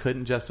man! And I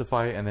couldn't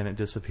justify it, and then it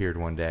disappeared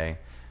one day.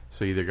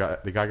 So either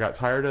the guy got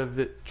tired of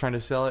it trying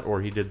to sell it, or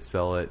he did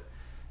sell it.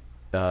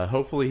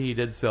 Hopefully he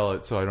did sell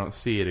it so I don't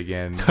see it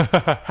again.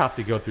 Have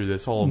to go through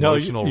this whole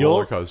emotional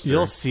roller coaster.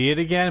 You'll see it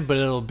again, but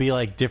it'll be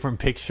like different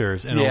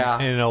pictures, and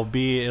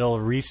it'll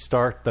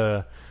restart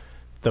the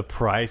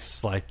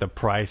price. Like the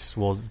price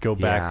will go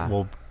back,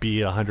 will be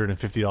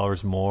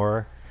 $150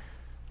 more.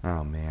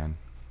 Oh man!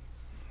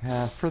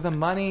 For the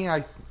money,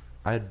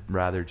 I'd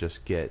rather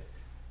just get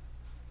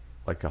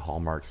like a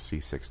Hallmark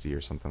C60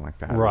 or something like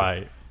that.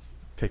 Right.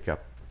 Pick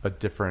up a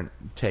different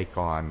take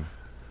on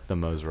the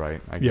Mosrite,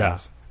 I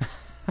guess.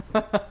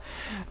 All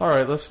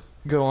right, let's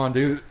go on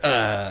to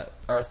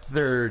our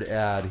third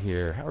ad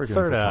here. How are we doing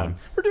for time?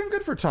 We're doing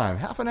good for time.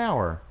 Half an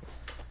hour.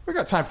 We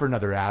got time for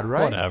another ad,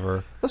 right?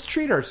 Whatever. Let's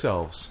treat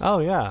ourselves. Oh,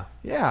 yeah.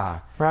 Yeah.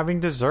 We're having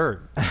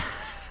dessert.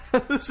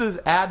 This is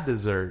ad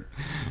dessert.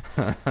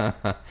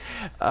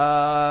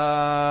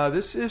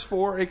 This is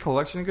for a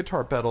collection of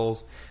guitar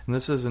pedals, and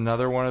this is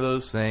another one of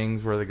those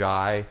things where the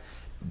guy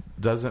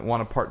doesn't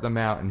want to part them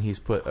out, and he's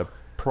put a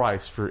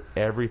price for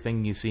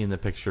everything you see in the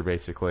picture,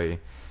 basically.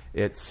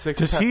 It's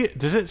 $6.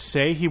 Does it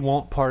say he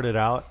won't part it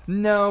out?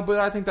 No, but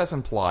I think that's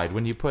implied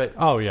when you put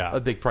a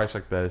big price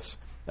like this.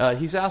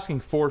 He's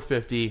asking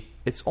 $450.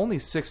 It's only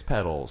 6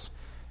 pedals,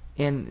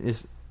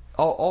 and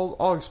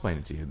I'll explain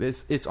it to you.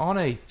 It's on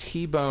a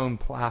T-bone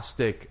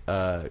plastic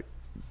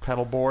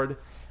pedal board.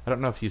 I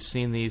don't know if you've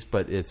seen these,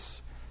 but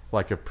it's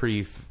like a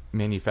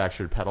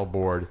pre-manufactured pedal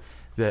board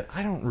that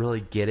I don't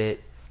really get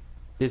it.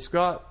 It's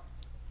got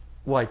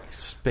like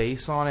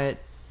space on it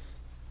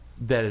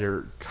that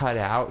are cut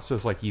out, so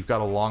it's like you've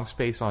got a long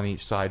space on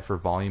each side for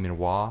volume and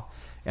wah,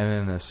 and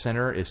then the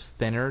center is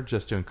thinner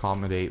just to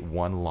accommodate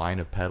one line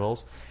of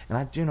pedals. And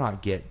I do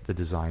not get the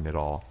design at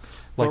all.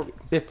 Like,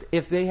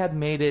 if they had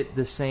made it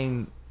the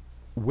same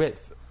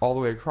width all the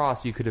way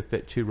across, you could have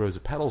fit 2 rows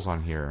of pedals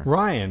on here.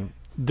 Ryan,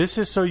 this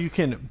is so you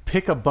can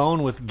pick a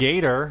bone with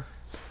Gator.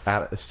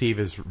 Steve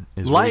is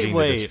reading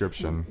the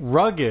description.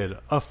 Rugged,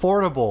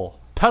 affordable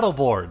pedal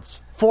boards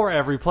for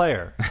every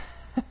player.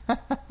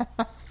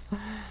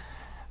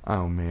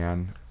 Oh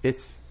man,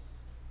 it's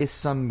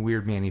some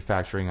weird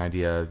manufacturing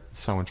idea.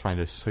 Someone trying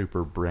to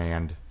super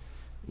brand,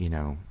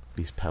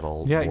 these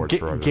pedal boards.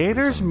 For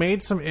Gator's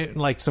made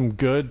some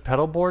good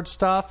pedal board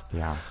stuff.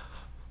 Yeah.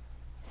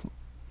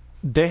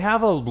 They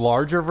have a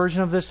larger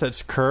version of this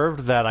that's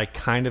curved that I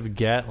kind of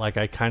get. Like,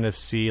 I kind of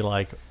see,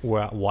 like,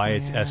 why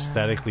it's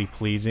aesthetically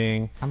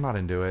pleasing. I'm not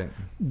into it.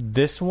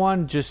 This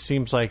one just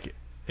seems like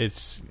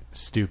it's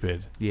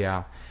stupid.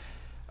 Yeah.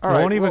 I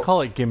won't even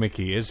call it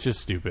gimmicky. It's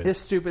just stupid.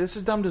 It's stupid. It's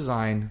a dumb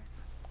design.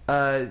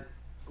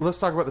 Let's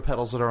talk about the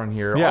pedals that are on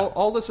here. Yeah.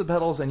 I'll list the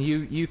pedals, and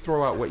you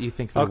throw out what you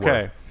think they're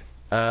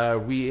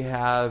worth. We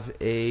have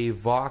a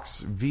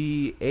Vox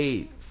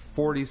V8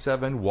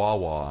 47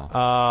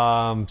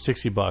 wah-wah.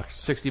 $60.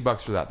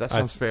 $60 for that. That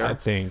sounds fair. I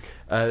think.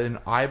 An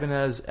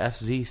Ibanez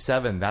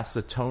FZ7. That's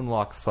the tone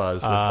lock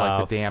fuzz with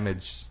like the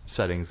damage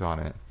settings on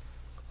it.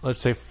 Let's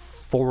say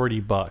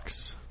 $40.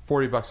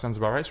 $40 sounds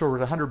about right. So we're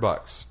at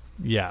 $100.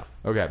 Yeah.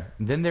 Okay.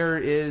 Then there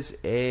is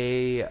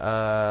there's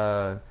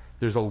a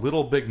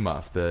Little Big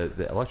Muff,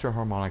 the Electro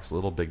Harmonix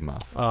Little Big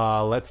Muff.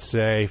 Let's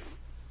say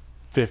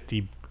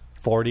 50,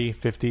 40,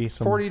 50.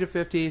 40 to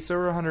 50. So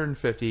we're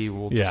 150.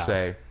 We'll just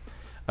say.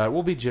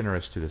 We'll be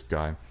generous to this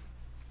guy.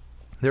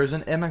 There's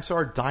an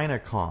MXR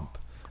Dynacomp.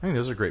 I mean,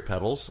 those are great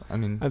pedals. I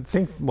mean, I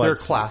think they're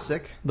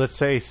classic. Let's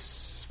say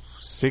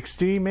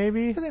 60,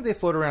 maybe? I think they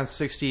float around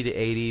 60 to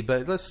 80,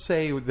 but let's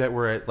say that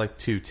we're at like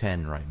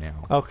 210 right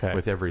now. Okay.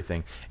 With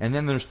everything. And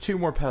then there's 2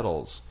 more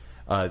pedals.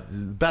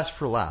 Best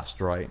for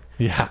last, right?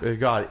 Yeah. We've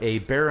got a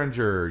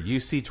Behringer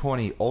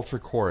UC20 Ultra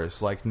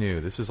Chorus, like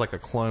new. This is like a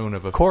clone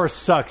of a... Chorus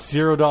sucks,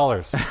 $0.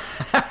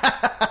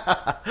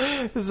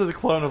 This is a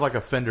clone of like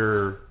a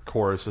Fender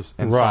Chorus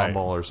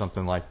ensemble or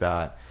something like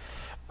that.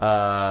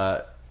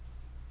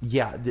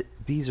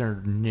 These are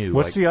new.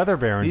 What's the other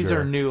Behringer? These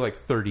are new, like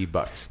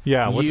 $30.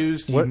 Yeah.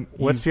 Used.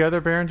 What's the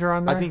other Behringer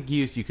on there? I think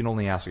used. You can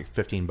only ask like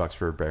 $15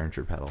 for a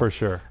Behringer pedal for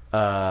sure.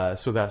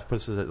 So that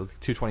puts us at like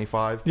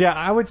 $225. Yeah,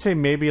 I would say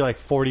maybe like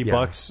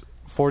 $40.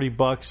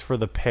 $40 for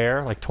the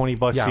pair, like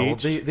 $20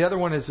 each. Well, the other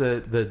one is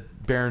the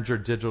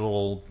Behringer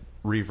Digital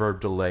Reverb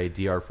Delay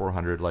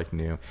DR400, like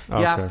new.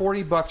 Okay. Yeah,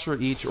 $40 for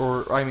each,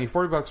 or I mean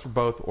 $40 for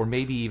both, or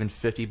maybe even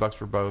 $50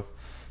 for both.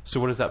 So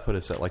what does that put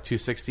us at? Like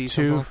 260,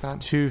 something like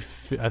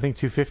that? I think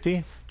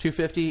 250.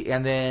 250,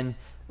 and then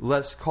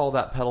let's call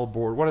that pedal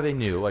board. What are they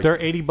new? Like they're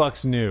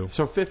 $80 new.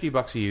 So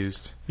 $50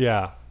 used.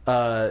 Yeah.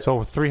 So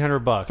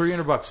 $300.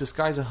 $300. This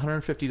guy's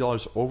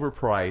 $150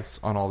 overpriced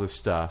on all this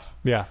stuff.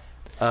 Yeah.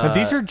 And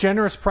these are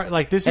generous price.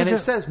 Like this, and it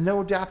says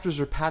no adapters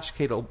or patch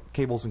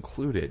cables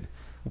included.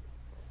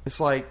 It's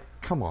like,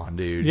 come on,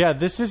 dude. Yeah,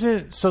 this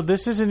isn't. So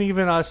this isn't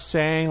even us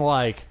saying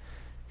like,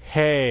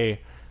 hey,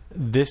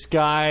 this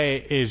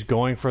guy is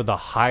going for the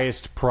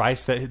highest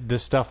price that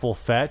this stuff will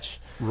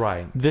fetch.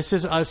 Right. This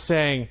is us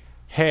saying,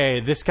 hey,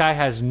 this guy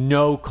has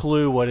no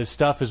clue what his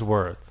stuff is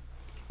worth.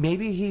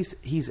 Maybe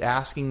he's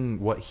asking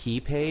what he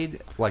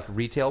paid, like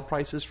retail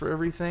prices for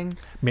everything.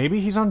 Maybe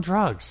he's on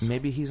drugs.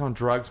 Maybe he's on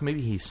drugs.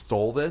 Maybe he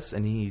stole this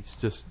and he's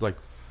just like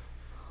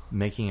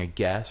making a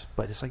guess.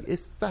 But it's like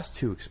that's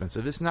too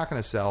expensive. It's not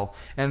going to sell.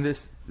 And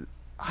this,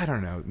 I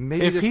don't know.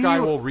 Maybe this guy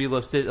will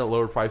relist it at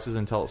lower prices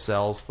until it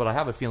sells. But I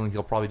have a feeling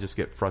he'll probably just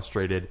get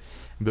frustrated.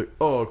 But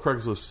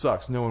Craigslist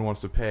sucks. No one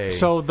wants to pay.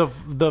 So the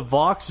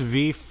Vox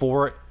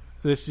V4,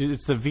 it's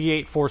the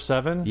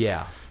V847.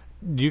 Yeah.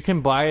 You can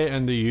buy it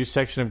in the used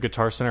section of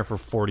Guitar Center for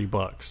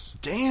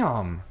 $40.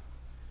 Damn.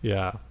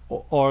 Yeah.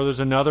 Or there's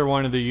another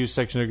one in the used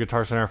section of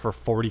Guitar Center for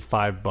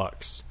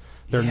 $45.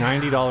 They're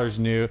 $90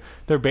 new.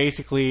 They're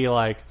basically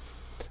like...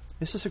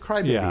 It's just a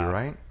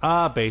crybaby,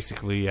 right?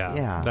 Basically, yeah.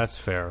 Yeah. That's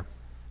fair.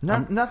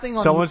 Nothing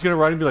on... Someone's going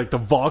to write and be like, the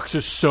Vox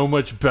is so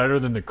much better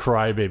than the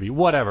Crybaby.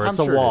 Whatever. It's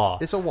a wah.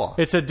 It's a wah.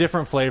 It's a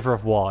different flavor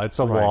of wah. It's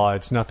a wah.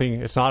 It's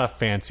nothing. It's not a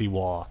fancy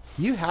wah.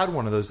 You had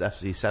one of those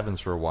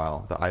FZ7s for a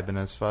while, the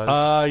Ibanez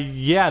Fuzz.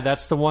 Yeah,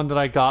 that's the one that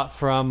I got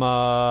from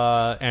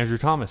Andrew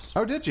Thomas.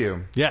 Oh, did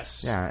you?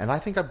 Yes. Yeah, and I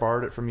think I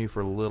borrowed it from you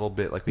for a little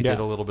bit. Like we did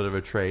a little bit of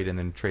a trade and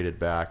then traded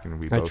back,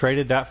 and I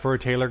traded that for a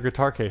Taylor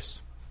guitar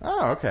case.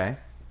 Oh, okay.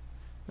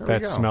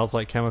 That smells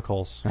like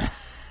chemicals.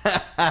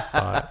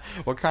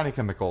 What kind of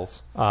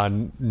chemicals?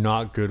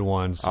 Not good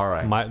ones. All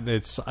right.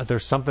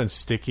 There's something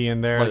sticky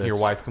in there. Like your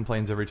wife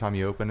complains every time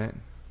you open it?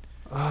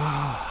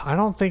 I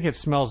don't think it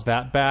smells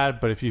that bad,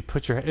 but if you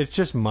put it's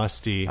just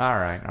musty. All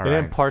right. It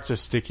imparts a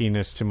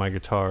stickiness to my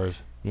guitars.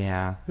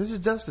 Yeah. This is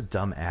just a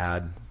dumb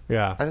ad.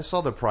 Yeah. I just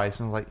saw the price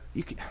and I was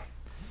like,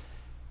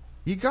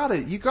 you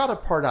gotta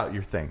part out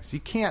your things. You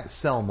can't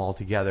sell them all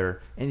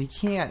together, and you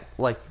can't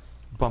like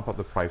bump up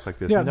the price like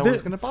this. No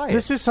one's going to buy it.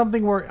 This is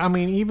something where, I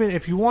mean, even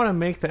if you want to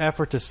make the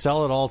effort to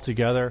sell it all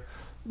together,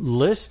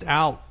 list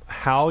out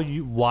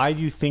why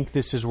you think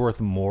this is worth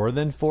more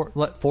than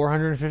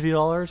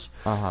 $450,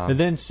 and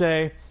then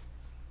say,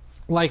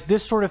 like,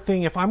 this sort of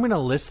thing. If I'm going to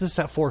list this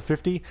at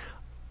 $450,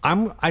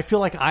 I feel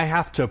like I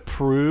have to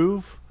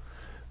prove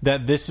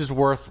that this is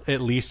worth at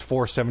least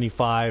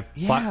 $475,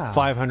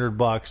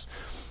 $500.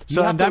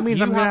 So that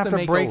means I'm going to have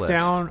to break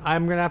down.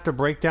 I'm going to have to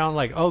break down,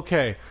 like,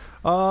 okay,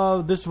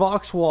 this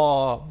Vox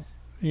wall,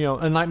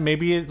 and like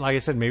maybe, like I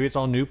said, maybe it's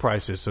all new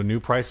prices. So new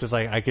prices,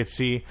 like I could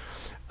see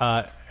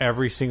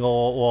every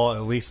single, well,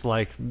 at least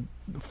like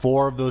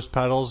 4 of those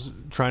pedals,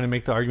 trying to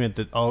make the argument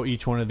that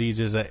each one of these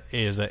is a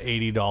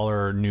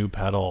 $80 new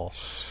pedal.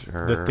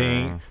 Sure. The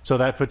thing, so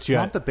that puts you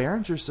not the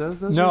Behringer says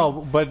those.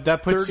 No, but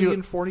that puts $30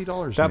 and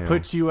 $40. That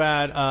puts you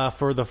at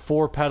for the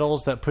 4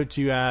 pedals. That puts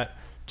you at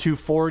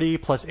 $240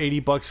 plus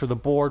 $80 for the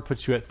board.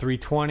 Puts you at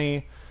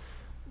 $320.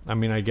 I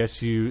mean, I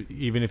guess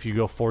even if you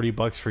go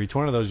 $40 for each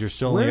one of those, you're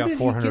still only got $400.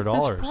 Where did he get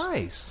this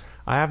price?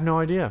 I have no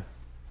idea.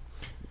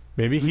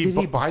 Maybe did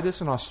he buy this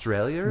in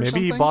Australia or maybe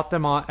something? Maybe he bought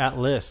them at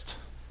list.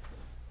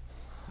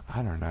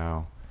 I don't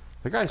know.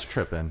 The guy's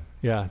tripping.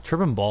 Yeah,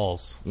 tripping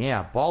balls.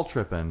 Yeah, ball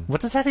tripping.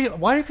 What does that even...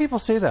 Why do people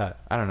say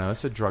that? I don't know.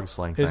 It's a drug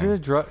slang thing. Is it a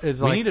drug...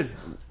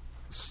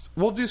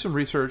 We'll do some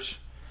research,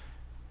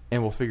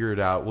 and we'll figure it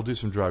out. We'll do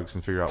some drugs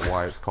and figure out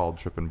why it's called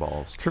tripping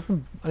balls.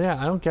 Tripping...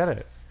 Yeah, I don't get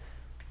it.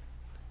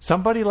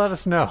 Somebody let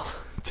us know.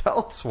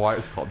 Tell us why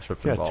it's called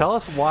tripping balls. Tell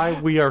us why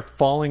we are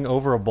falling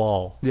over a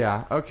ball.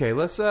 Yeah, okay.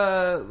 Let's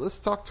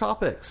talk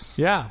topics.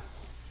 Yeah.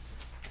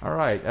 All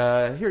right.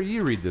 Here,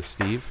 you read this,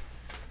 Steve.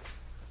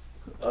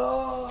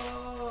 Oh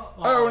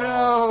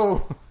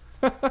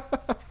no!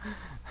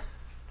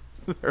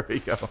 There we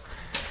go.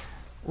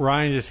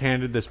 Ryan just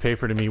handed this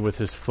paper to me with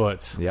his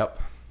foot. Yep.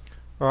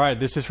 All right,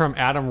 this is from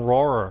Adam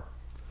Rohrer.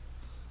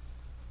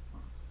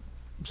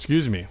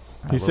 Excuse me.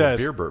 He says,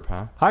 beer burp,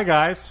 huh? Hi,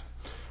 guys.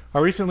 I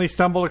recently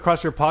stumbled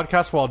across your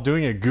podcast while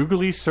doing a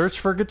googly search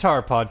for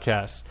guitar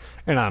podcasts,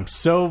 and I'm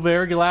so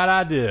very glad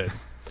I did.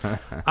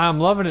 I'm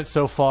loving it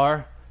so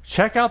far.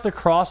 Check out the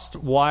Crossed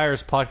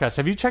Wires podcast.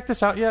 Have you checked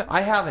this out yet?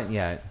 I haven't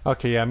yet.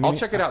 Okay, yeah. I'll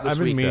check it out this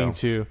week, I've been meaning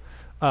to.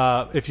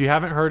 If you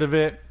haven't heard of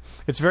it,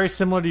 it's very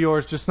similar to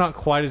yours, just not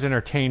quite as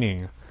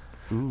entertaining.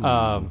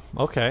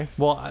 Okay.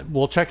 Well,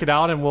 we'll check it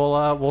out, and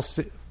we'll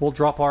see, we'll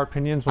drop our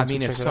opinions once we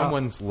check it out. If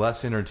someone's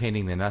less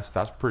entertaining than us,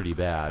 that's pretty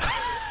bad.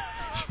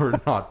 We're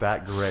not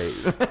that great.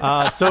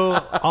 So,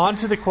 on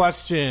to the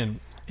question.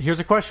 Here's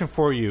a question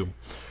for you.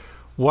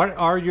 What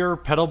are your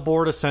pedal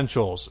board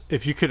essentials?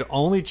 If you could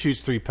only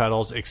choose 3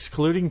 pedals,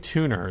 excluding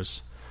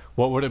tuners,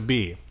 what would it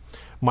be?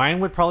 Mine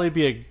would probably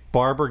be a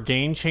Barber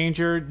Gain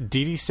Changer,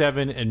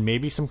 DD7, and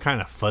maybe some kind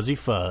of Fuzzy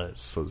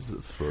Fuzz.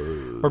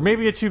 Or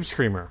maybe a Tube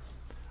Screamer.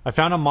 I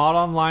found a mod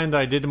online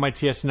that I did to my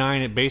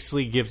TS9. It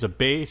basically gives a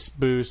bass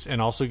boost and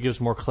also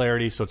gives more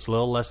clarity, so it's a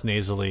little less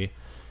nasally,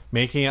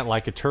 making it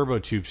like a turbo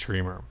Tube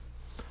Screamer.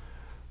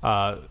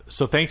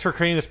 So thanks for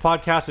creating this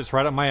podcast. It's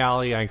right up my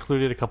alley. I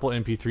included a couple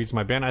MP3s in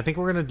my band. I think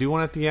we're going to do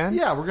one at the end.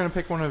 Yeah, we're going to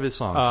pick one of his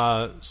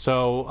songs.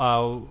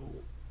 So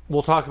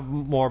we'll talk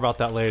more about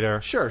that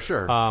later. Sure.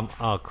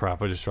 Oh,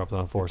 crap. I just dropped it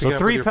on the floor. So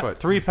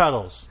 3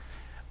 pedals.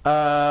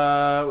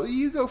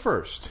 You go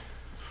first.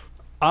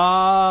 You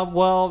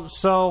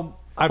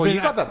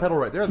got that pedal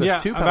right there.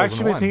 There's 2 pedals. I've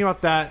actually been thinking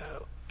about that.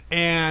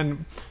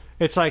 And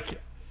it's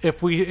like,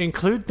 if we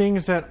include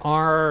things that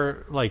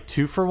are like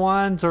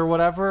 2-for-1s or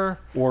whatever,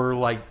 or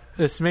like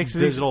this makes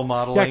digital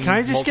modeling, can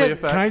I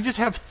just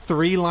have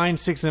 3 Line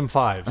 6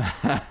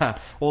 M5s?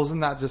 Well,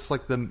 isn't that just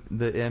like the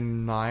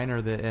M9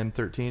 or the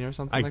M13 or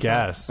something? I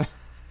guess.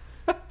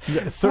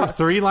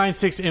 3 Line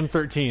 6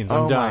 M13s.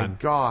 I'm done. Oh my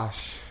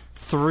gosh,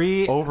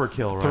 3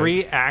 overkill. Right?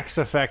 3 Axe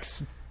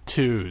FX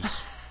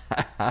 2s.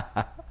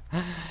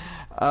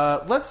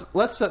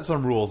 Let's set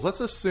some rules.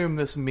 Let's assume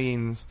this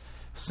means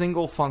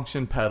single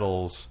function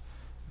pedals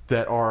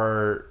that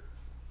are,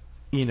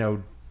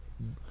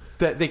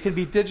 that they can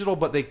be digital,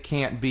 but they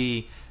can't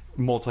be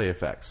multi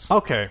effects.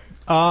 Okay.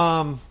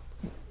 What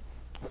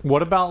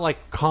about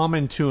like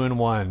common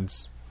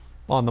 2-in-1s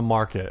on the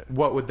market?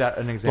 What would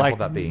an example of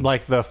that be?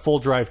 Like the Full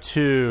Drive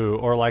 2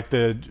 or like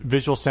the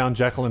Visual Sound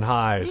Jekyll and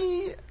Hyde.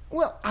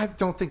 Well, I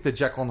don't think the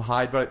Jekyll and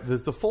Hyde, but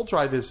the Full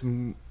Drive is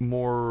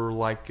more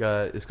like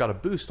it's got a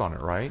boost on it,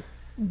 right?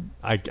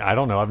 I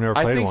don't know. I've never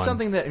played one. I think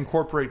something that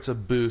incorporates a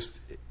boost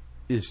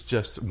is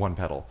just 1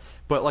 pedal.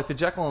 But like the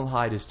Jekyll and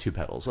Hyde is 2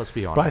 pedals, let's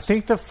be honest. But I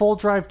think the Full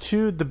Drive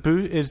 2,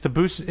 is the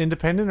boost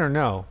independent or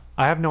no?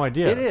 I have no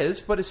idea. It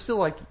is, but it's still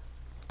like,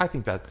 I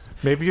think that...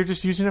 Maybe you're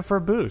just using it for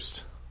a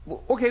boost.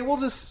 Okay, we'll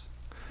just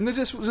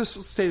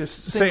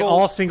say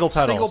all single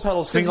pedals. Single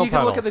pedals. You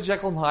can look at the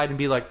Jekyll and Hyde and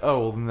be like, oh,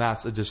 well, then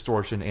that's a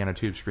distortion and a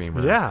Tube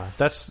Screamer. Yeah,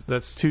 that's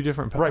 2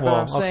 different pedals. Right, but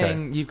I'm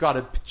saying you've got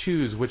to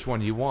choose which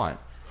one you want.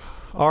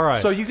 All right.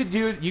 So you could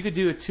do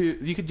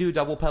a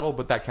double pedal,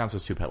 but that counts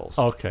as 2 pedals.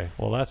 Okay.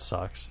 Well, that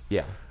sucks.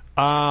 Yeah.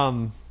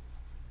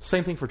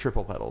 Same thing for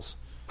triple pedals.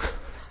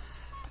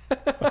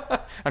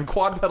 And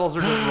quad pedals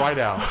are just right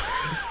out.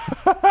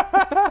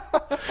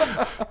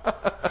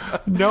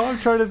 No, I'm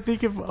trying to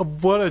think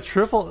of what a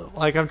triple.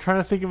 Like I'm trying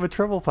to think of a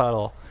triple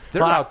pedal.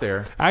 They're out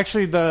there.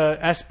 Actually, the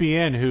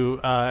SBN who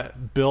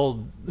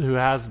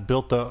has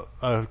built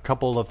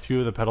a few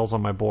of the pedals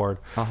on my board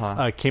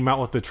came out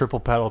with the triple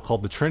pedal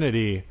called the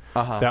Trinity.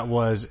 That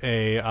was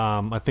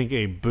I think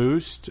a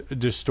boost,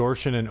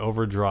 distortion, and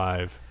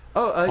overdrive.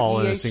 All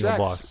in a single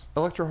box.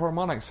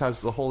 Electro-Harmonics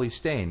has the Holy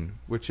Stain,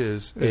 which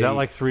is that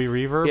like 3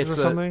 reverbs or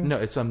something? No,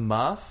 it's a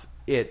muff.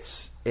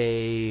 It's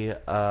a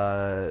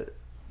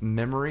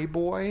Memory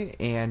Boy,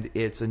 and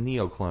it's a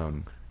Neo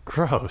clone.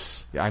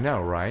 Gross. Yeah, I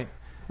know, right?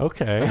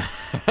 Okay,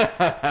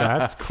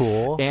 that's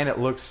cool. And it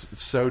looks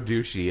so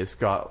douchey.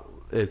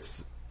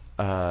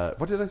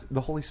 What did I say?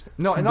 The Holy Stain?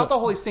 No, not the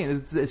Holy Stain.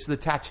 It's the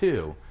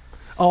tattoo.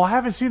 Oh, I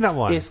haven't seen that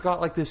one. It's got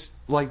like this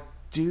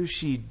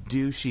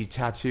douchey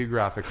tattoo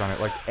graphic on it,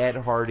 like Ed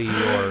Hardy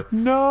or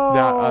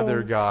that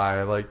other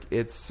guy. Like,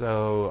 it's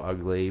so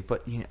ugly,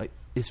 but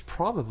it's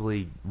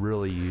probably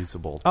really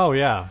usable. Oh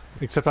yeah,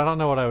 except I don't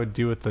know what I would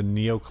do with the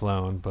Neo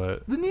clone,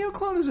 but the Neo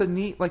clone is a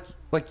neat like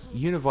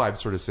univibe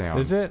sort of sound.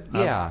 Is it?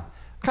 Yeah,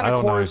 kind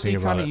of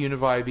chorusy, kind of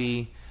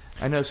univibey.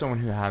 I know someone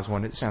who has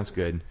one. It sounds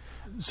good.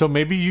 So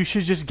maybe you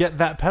should just get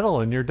that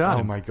pedal and you're done.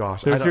 Oh my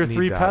gosh, there's your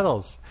 3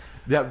 pedals.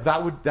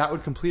 That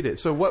would complete it.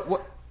 So what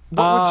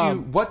are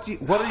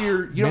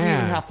your? You don't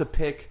even have to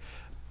pick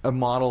a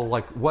model.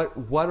 Like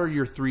what are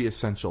your 3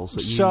 essentials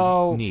that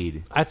you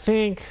need? I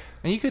think,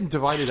 and you can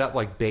divide it up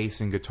like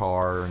bass and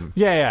guitar and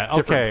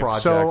different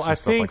projects. So I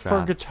think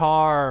for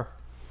guitar,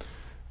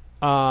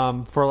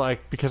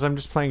 because I'm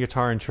just playing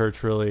guitar in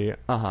church. Really,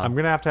 I'm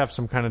gonna have to have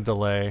some kind of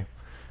delay.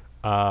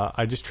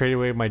 I just traded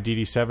away my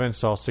DD7,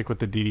 so I'll stick with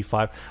the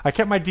DD5. I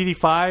kept my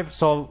DD5,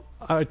 so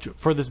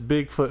for this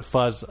Bigfoot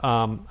Fuzz,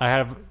 I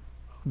have.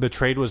 The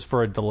trade was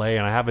for a delay,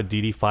 and I have a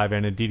DD5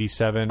 and a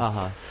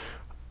DD7.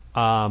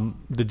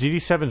 The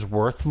DD7's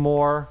worth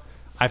more.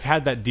 I've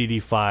had that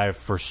DD5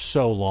 for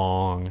so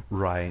long,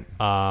 right?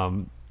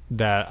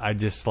 That I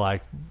just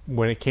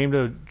when it came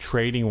to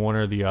trading one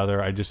or the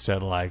other, I just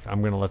said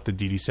I'm going to let the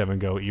DD7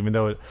 go, even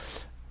though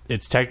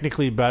it's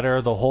technically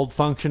better. The hold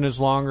function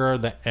is longer.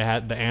 The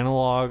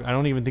analog. I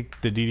don't even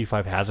think the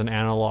DD5 has an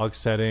analog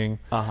setting.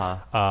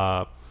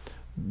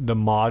 The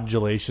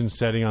modulation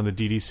setting on the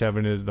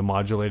DD7, the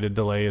modulated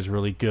delay is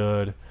really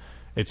good.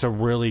 It's a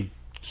really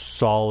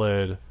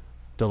solid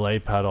delay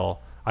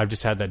pedal. I've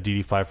just had that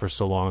DD5 for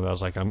so long that I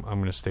was like, I'm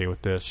going to stay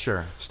with this.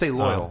 Sure. Stay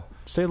loyal.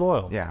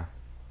 Yeah.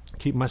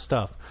 Keep my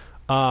stuff.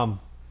 But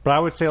I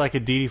would say like a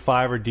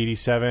DD5 or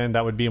DD7,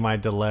 that would be my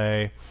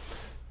delay.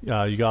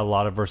 You got a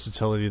lot of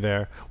versatility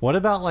there. What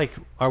about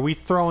are we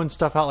throwing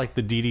stuff out like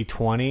the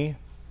DD20?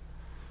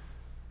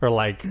 Or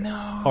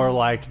no.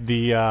 Or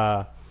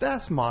the...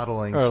 That's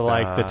modeling or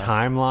stuff. The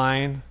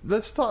timeline.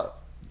 Let's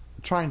stop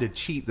trying to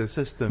cheat the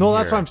system. No, here.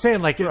 That's what I'm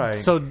saying. Right.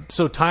 So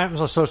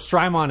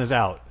Strymon is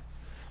out.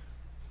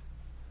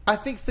 I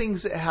think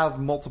things that have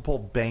multiple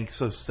banks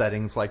of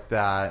settings like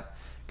that,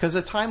 because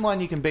a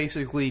timeline you can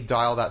basically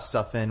dial that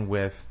stuff in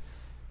with,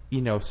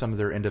 some of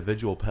their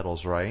individual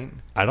pedals, right?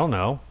 I don't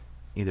know.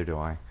 Neither do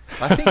I.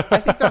 I think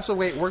that's the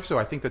way it works, though.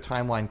 I think the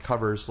timeline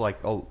covers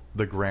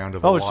the ground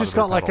of. It's just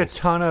got pedals. A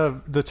ton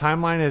of the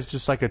timeline is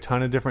just a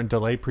ton of different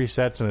delay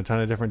presets and a ton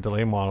of different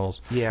delay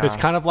models. Yeah, it's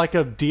kind of like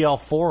a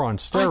DL4 on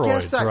steroids, I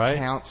guess that right?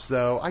 Counts,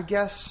 though. I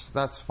guess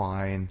that's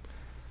fine.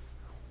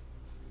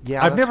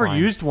 Yeah, I've never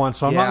used one,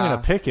 so I'm not going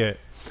to pick it.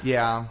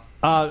 Yeah.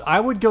 I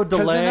would go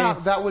delay.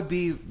 That would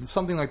be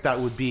something like that.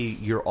 Would be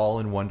your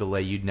all-in-one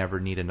delay. You'd never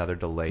need another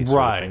delay,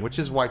 right? Of thing, which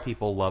is why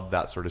people love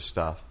that sort of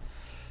stuff.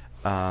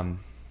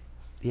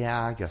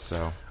 Yeah, I guess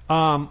so.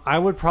 I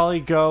would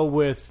probably go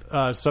with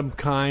some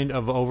kind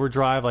of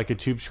overdrive, like a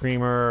Tube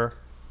Screamer.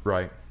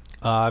 Right.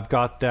 I've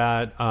got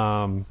that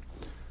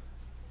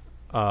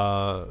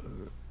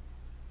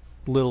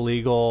Little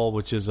Eagle,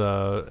 which is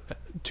a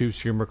Tube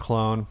Screamer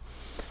clone.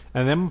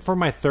 And then for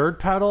my third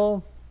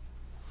pedal,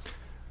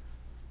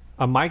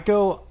 I might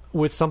go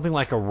with something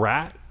like a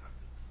Rat.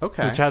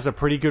 Okay. Which has a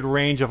pretty good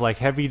range of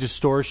heavy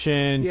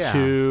distortion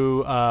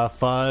to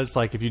fuzz.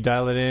 If you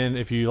dial it in,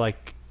 if you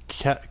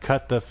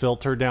cut the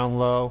filter down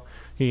low,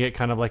 you get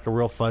kind of a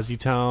real fuzzy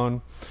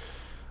tone.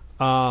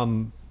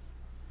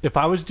 If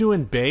I was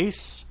doing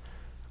bass,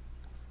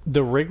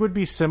 the rig would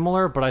be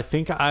similar, but I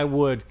think I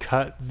would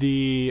cut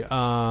the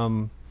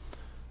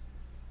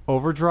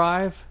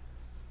overdrive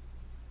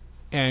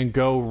and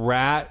go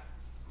Rat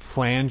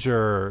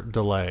flanger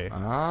delay.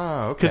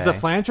 Oh, okay. Because the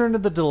flanger into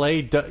the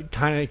delay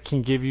kind of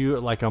can give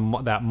you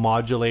that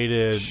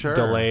modulated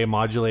delay,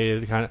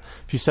 modulated kind of.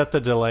 If you set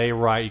the delay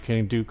right, you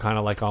can do kind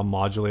of a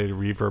modulated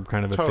reverb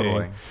kind of a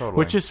thing,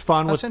 which is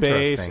fun with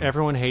bass.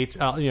 Everyone hates,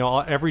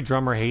 every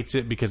drummer hates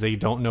it because they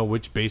don't know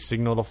which bass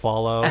signal to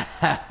follow.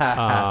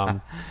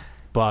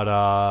 But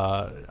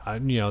I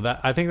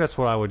think that's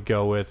what I would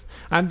go with,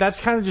 and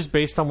that's kind of just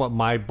based on what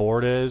my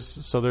board is.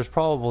 So there's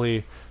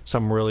probably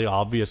some really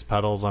obvious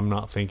pedals I'm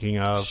not thinking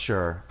of.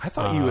 Sure, I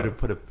thought you would have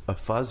put a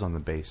fuzz on the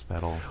bass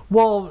pedal.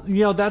 Well,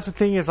 that's the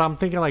thing is I'm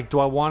thinking like, do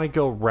I want to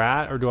go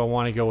Rat or do I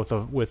want to go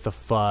with the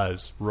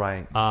fuzz?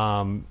 Right.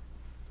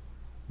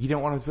 You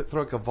don't want to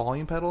throw like a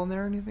volume pedal in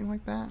there or anything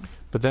like that.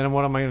 But then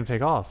what am I going to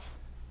take off?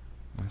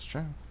 That's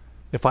true.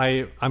 If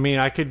I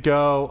could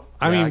go.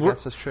 I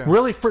guess that's true.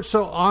 Really,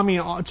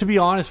 to be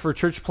honest, for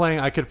church playing,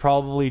 I could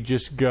probably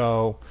just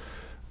go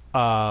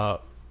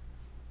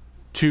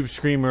tube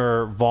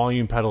screamer,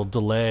 volume pedal,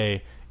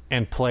 delay,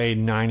 and play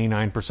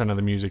 99% of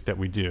the music that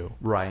we do.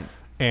 Right.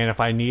 And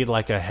if I need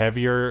like a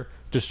heavier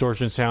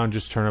distortion sound,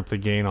 just turn up the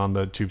gain on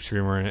the tube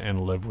screamer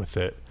and live with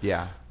it.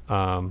 Yeah.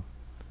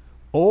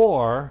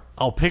 Or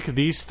I'll pick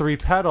these 3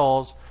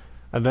 pedals,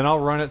 and then I'll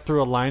run it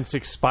through a Line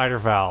 6 spider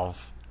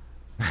valve.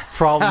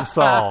 Problem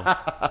solved.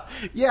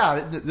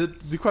 Yeah,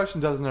 the question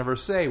doesn't ever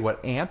say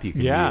what amp you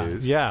can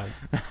use. Yeah.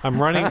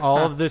 I'm running all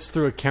of this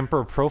through a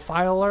Kemper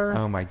Profiler.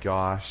 Oh my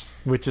gosh.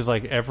 Which is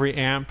like every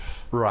amp.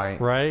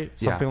 Right.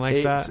 Something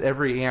like that. It's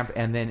every amp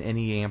and then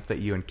any amp that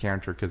you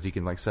encounter, because you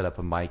can like set up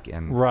a mic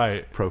and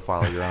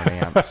profile your own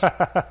amps.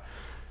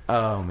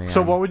 Oh man.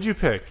 So what would you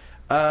pick?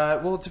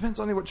 Well, it depends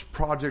on which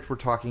project we're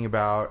talking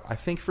about. I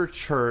think for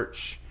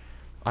church,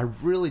 I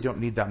really don't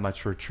need that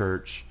much for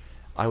church.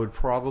 I would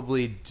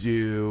probably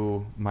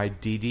do my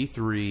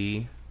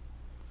DD3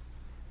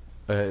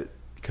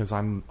 because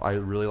I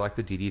really like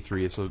the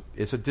DD3.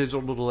 It's a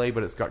digital delay,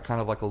 but it's got kind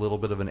of like a little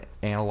bit of an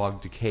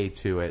analog decay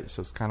to it.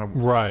 So it's kind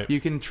of you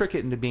can trick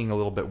it into being a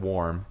little bit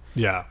warm.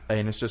 Yeah,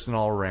 and it's just an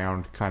all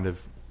around kind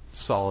of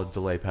solid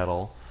delay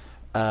pedal.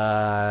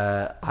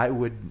 I'd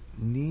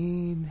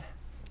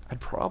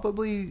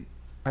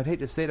hate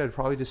to say it, I'd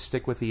probably just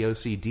stick with the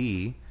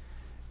OCD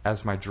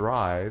as my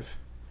drive.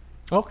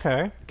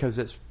 Okay. Because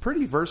it's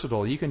pretty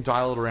versatile. You can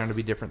dial it around to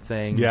be different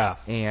things. Yeah.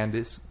 And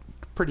it's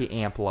pretty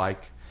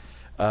amp-like.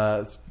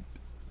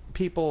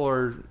 People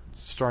are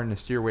starting to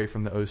steer away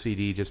from the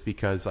OCD just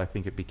because I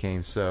think it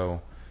became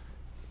so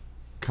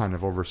kind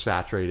of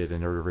oversaturated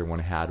and everyone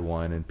had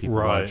one and people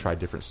want to try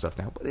different stuff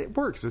now. But it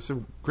works. It's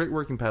a great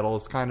working pedal.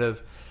 It's kind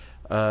of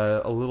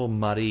a little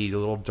muddy, a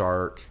little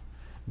dark,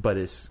 but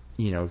it's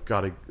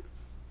got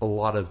a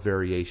lot of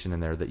variation in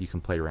there that you can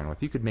play around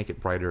with. You could make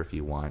it brighter if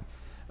you want.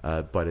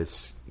 But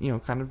it's,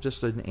 kind of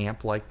just an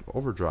amp-like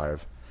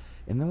overdrive.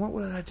 And then what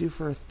would I do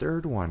for a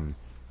third one?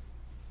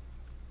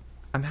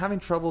 I'm having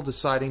trouble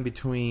deciding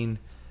between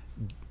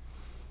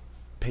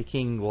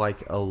picking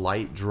like a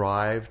light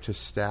drive to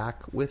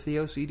stack with the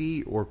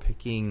OCD or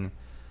picking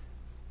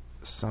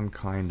some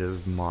kind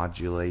of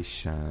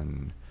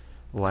modulation.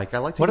 Like I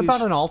like to What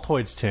about an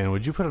Altoids tin?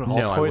 Would you put an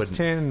Altoids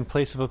tin in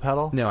place of a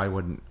pedal? No, I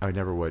wouldn't. I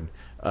never would.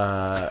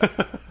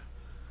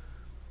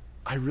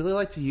 I really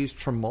like to use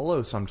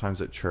tremolo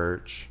sometimes at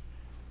church.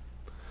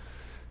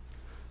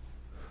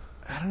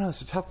 I don't know.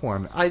 It's a tough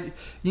one.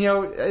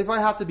 If I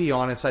have to be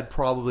honest, I'd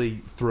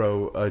probably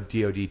throw a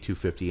DoD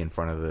 250 in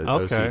front of the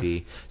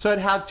OCD. So I'd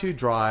have 2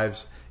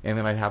 drives, and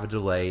then I'd have a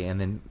delay,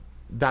 and then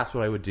that's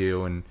what I would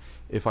do. And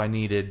if I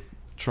needed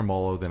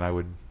tremolo, then I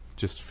would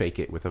just fake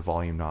it with a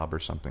volume knob or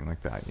something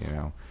like that.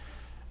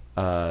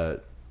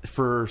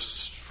 For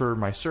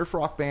my surf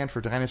rock band, for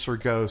Dinosaur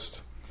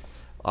Ghost,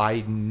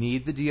 I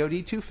need the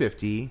DoD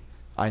 250.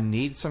 I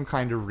need some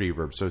kind of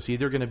reverb. So it's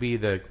either going to be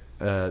the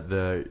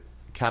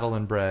Cattle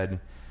and Bread,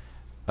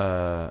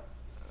 the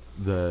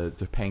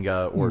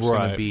Topanga, or it's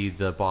going to be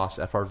the Boss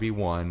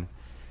FRV1.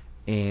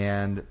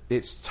 And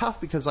it's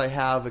tough because I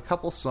have a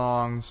couple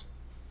songs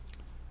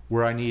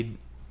where I need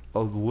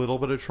a little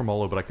bit of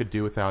tremolo, but I could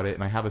do without it.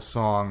 And I have a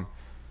song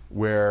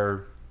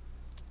where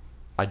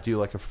I do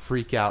like a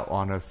freak out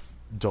on a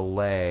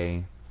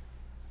delay.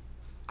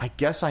 I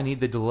guess I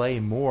need the delay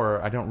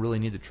more. I don't really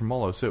need the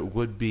tremolo. So it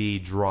would be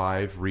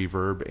drive,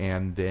 reverb,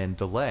 and then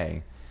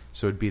delay.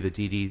 So it would be the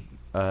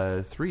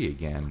DD3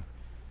 again.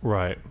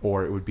 Right.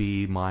 Or it would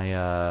be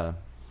my...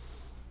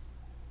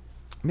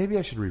 maybe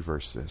I should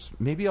reverse this.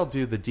 Maybe I'll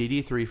do the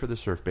DD3 for the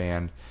surf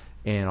band,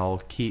 and I'll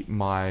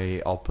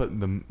put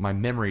my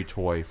memory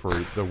toy for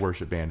the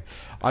worship band.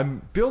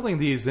 I'm building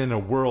these in a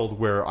world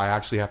where I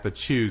actually have to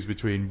choose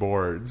between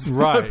boards.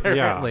 Right,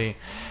 apparently.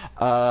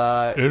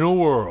 Yeah. In a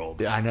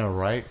world. I know,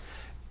 right?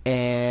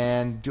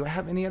 And do I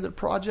have any other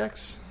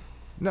projects?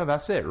 No,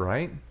 that's it,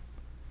 right?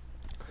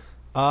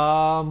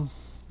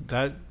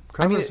 That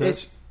covers it.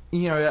 It's,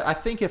 I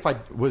think if I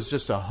was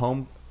just a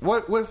home...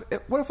 What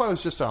if I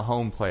was just a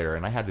home player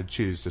and I had to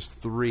choose just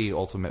 3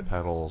 ultimate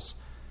pedals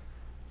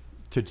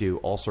to do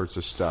all sorts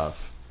of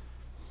stuff?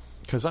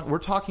 Because we're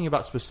talking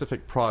about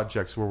specific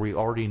projects where we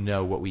already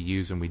know what we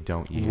use and we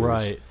don't use.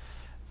 Right.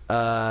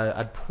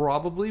 I'd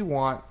probably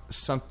want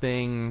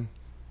something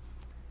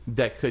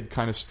that could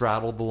kind of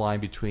straddle the line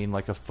between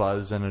like a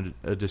fuzz and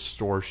a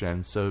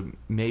distortion. So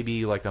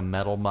maybe like a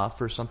metal muff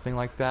or something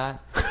like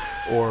that.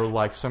 Or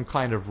like some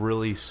kind of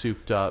really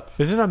souped up...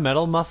 Isn't a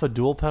metal muff a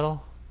dual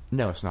pedal?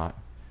 No, it's not.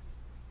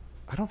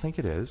 I don't think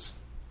it is.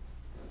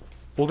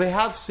 Well, they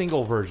have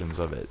single versions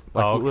of it,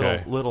 like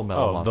little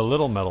metal muffs. The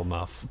little metal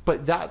muff.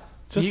 But that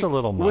just a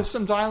little muff. With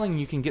some dialing,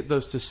 you can get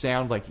those to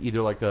sound like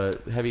either like a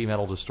heavy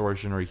metal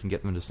distortion, or you can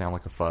get them to sound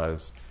like a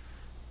fuzz.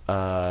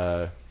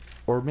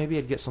 Or maybe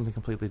I'd get something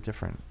completely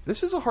different.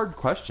 This is a hard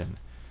question.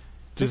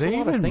 Do they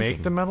even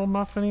make the metal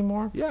muff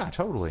anymore? Yeah,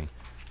 totally.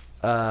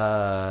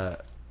 Yeah,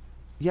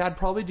 I'd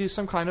probably do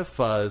some kind of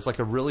fuzz, like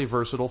a really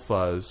versatile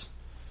fuzz.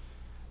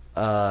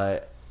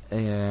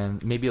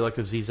 And maybe like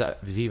a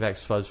ZVAX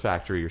Fuzz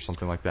Factory or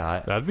something like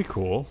that. That'd be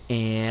cool.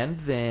 And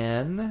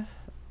then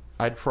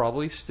I'd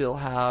probably still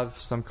have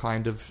some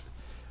kind of...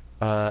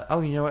 you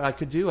know what I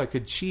could do? I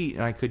could cheat,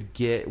 and I could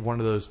get one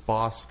of those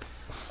Boss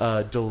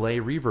delay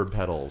reverb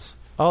pedals.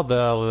 Oh, the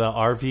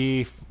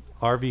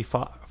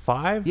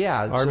RV5?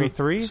 Yeah.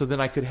 RV3? So then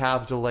I could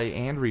have delay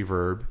and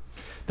reverb.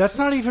 That's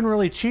not even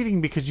really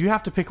cheating because you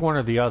have to pick one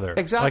or the other.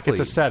 Exactly. Like it's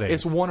a setting.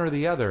 It's one or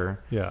the other.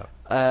 Yeah.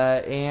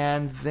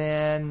 And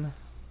then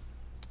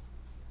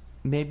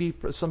maybe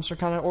some sort of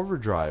kind of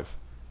overdrive.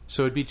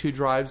 So it'd be 2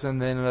 drives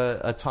and then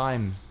a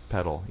time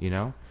pedal, you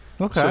know?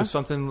 Okay. So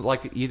something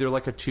like either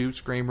like a Tube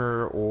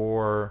Screamer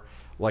or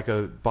like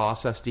a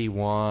Boss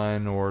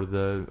SD1 or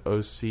the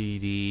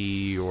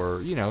OCD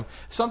or, you know,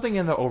 something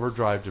in the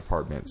overdrive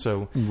department.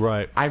 So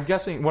right. I'm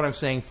guessing what I'm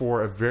saying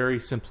for a very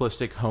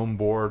simplistic home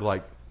board,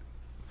 like,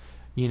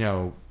 you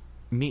know,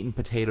 meat and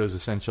potatoes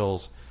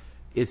essentials,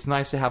 it's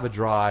nice to have a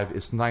drive.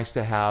 It's nice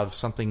to have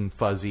something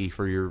fuzzy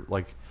for your,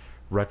 like,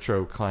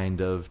 retro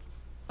kind of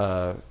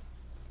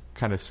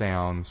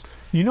sounds.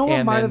 You know what?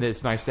 And then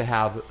it's nice to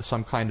have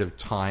some kind of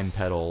time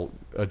pedal,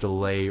 a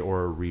delay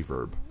or a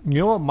reverb. You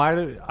know what might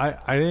have...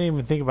 I didn't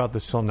even think about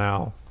this till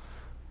now.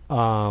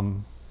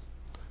 And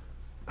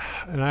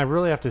I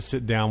really have to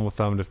sit down with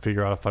them to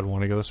figure out if I'd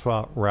want to go this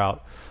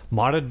route.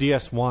 Modded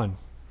DS1.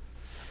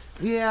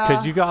 Yeah.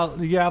 Because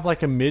you have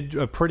like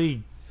a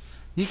pretty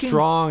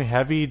strong,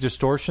 heavy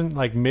distortion,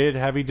 like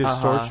mid-heavy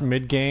distortion,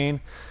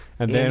 mid-gain.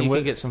 And then you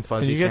can get some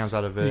fuzzy sounds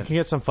out of it. You can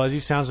get some fuzzy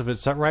sounds of it,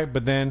 is that right?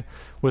 But then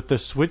with the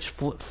switch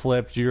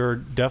flipped, you're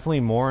definitely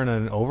more in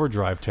an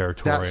overdrive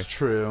territory. That's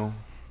true.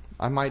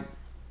 I might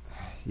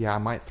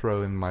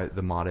throw in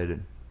the modded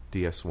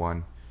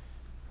DS1.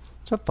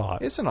 It's a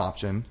thought. It's an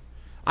option.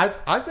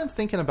 I've been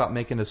thinking about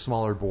making a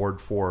smaller board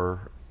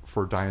for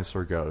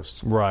Dinosaur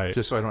Ghost. Right.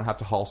 Just so I don't have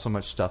to haul so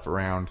much stuff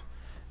around.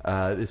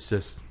 It's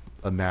just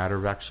a matter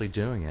of actually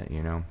doing it,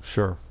 you know?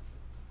 Sure.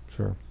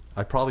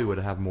 I probably would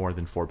have more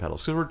than 4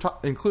 pedals. So we're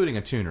including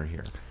a tuner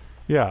here.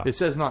 Yeah. It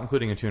says not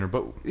including a tuner,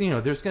 but, you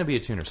know, there's going to be a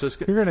tuner. So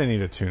you're going to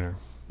need a tuner.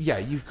 Yeah,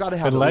 you've got to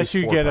have unless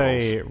at least 4 you get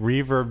pedals. a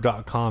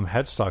Reverb.com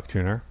headstock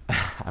tuner.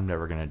 I'm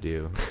never going to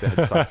do the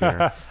headstock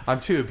tuner. I'm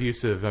too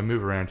abusive. I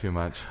move around too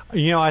much.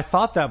 You know, I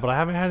thought that, but I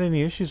haven't had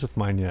any issues with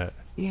mine yet.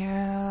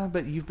 Yeah,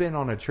 but you've been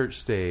on a church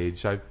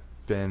stage. I've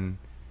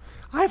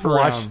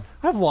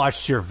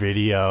watched your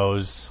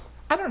videos.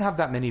 I don't have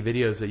that many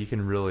videos that you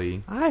can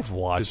really. I've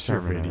watched your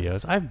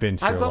videos. I've been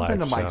to your live show. I've bumped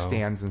into mic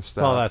stands and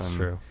stuff. Well, that's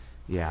true.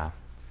 Yeah.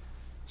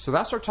 So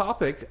that's our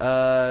topic.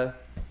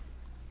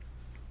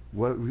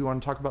 What we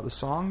want to talk about the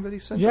song that he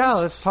sent us? Yeah,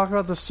 let's talk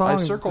about the song. I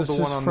circled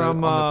the one on the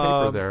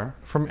paper there.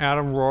 From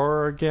Adam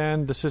Rohrer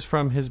again. This is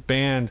from his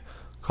band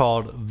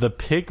called The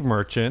Pig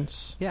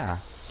Merchants. Yeah.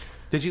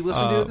 Did you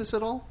listen to this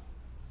at all?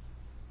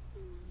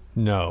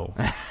 No.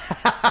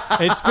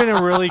 It's been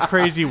a really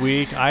crazy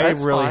week. I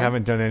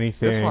haven't done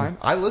anything. That's fine.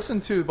 I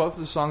listened to both of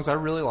the songs. I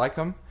really like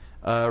them.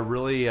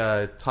 Really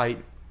tight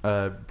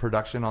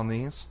production on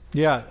these.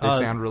 Yeah. They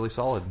sound really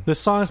solid. This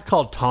song is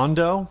called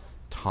Tondo.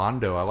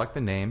 Tondo. I like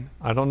the name.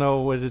 I don't know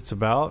what it's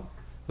about.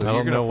 But I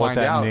don't know what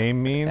that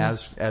name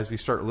means. As we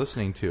start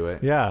listening to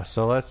it. Yeah,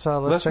 so let's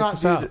check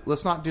this out.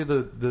 Let's not do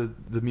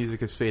the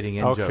music is fading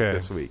in joke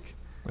this week.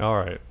 All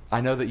right.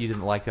 I know that you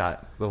didn't like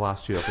that the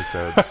last 2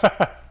 episodes.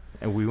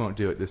 And we won't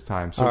do it this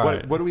time.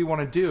 So what do we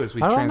want to do as we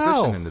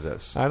transition into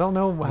this? I don't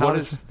know. What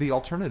is the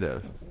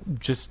alternative?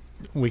 I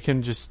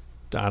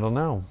don't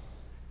know.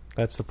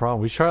 That's the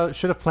problem. We should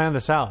have planned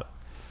this out.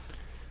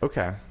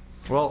 Okay.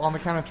 Well, on the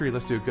count of 3,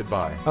 let's do a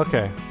goodbye.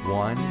 Okay.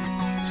 1,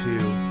 2,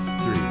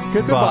 3.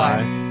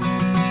 Goodbye.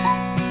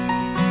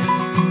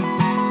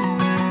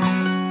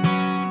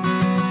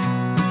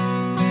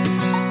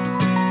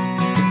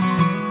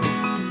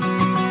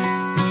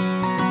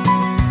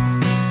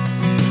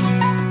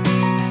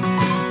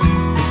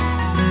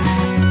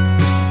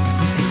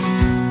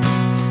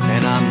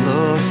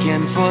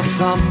 For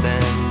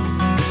something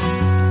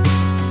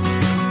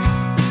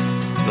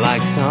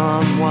like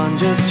someone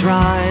just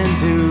trying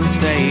to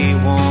stay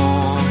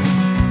warm,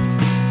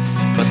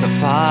 but the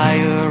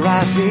fire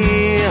I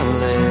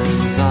feel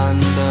is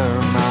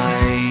under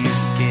my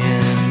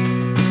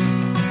skin.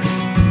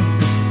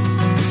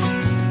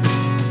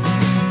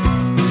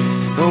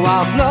 So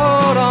I'll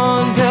float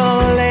on till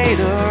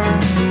later.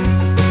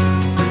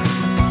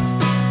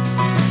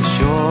 The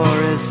shore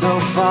is so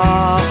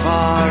far,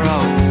 far away.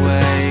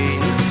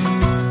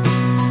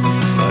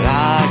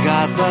 I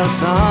got the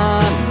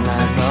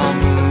sunlight, the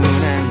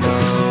moon, and the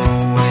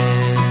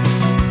wind.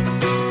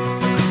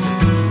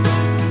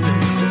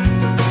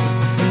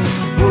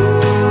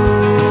 Ooh.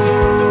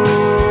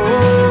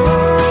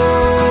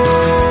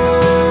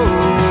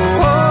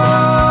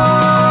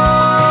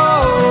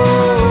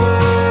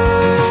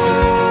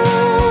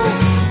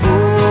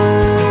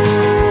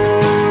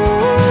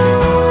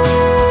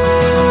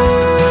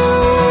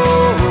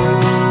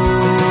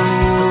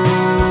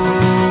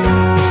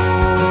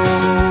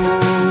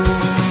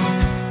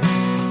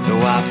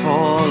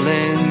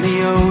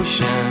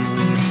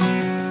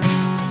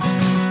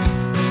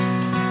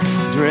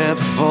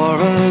 drift for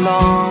a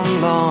long,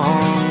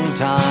 long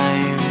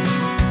time,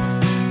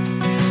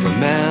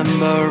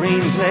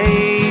 remembering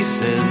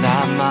places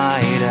I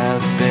might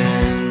have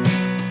been.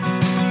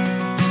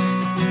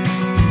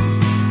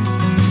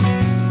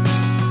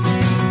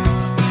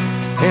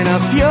 In a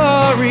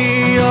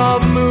fury of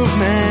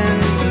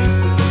movement,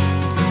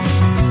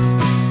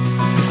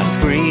 I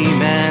scream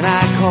and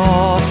I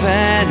cough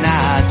and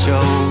I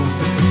choke,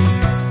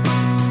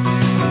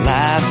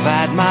 laugh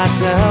at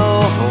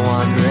myself,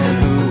 wondering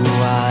who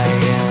I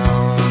am.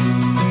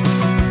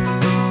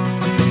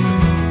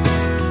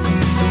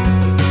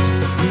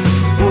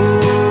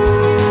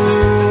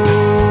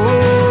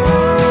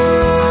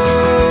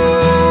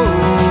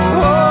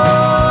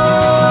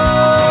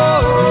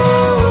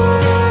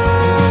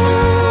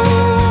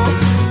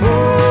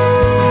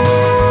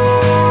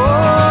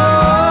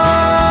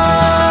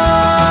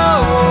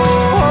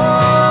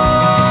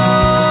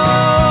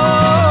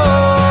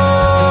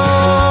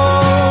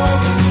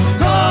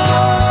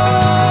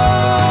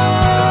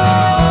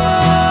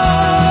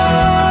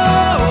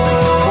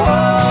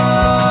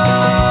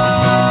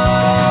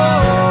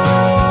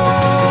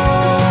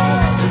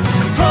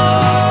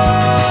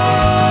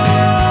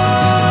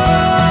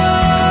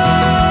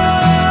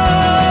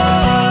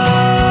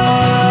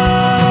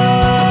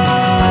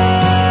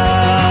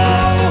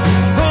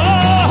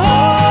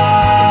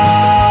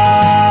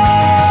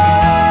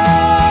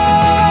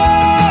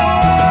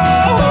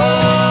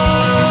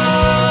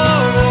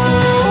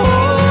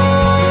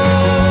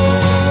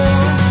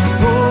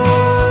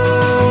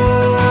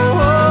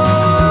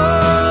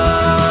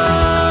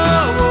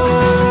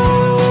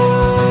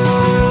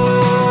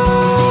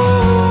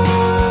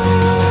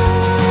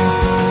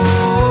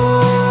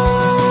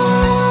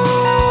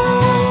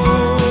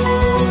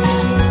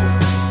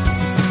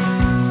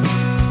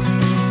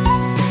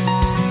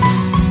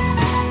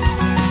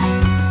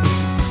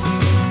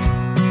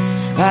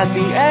 At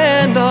the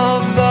end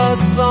of the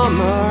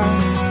summer,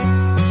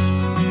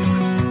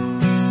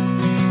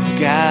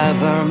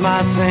 gather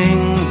my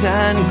things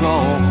and go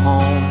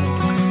home,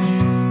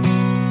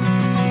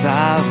 'cause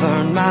I've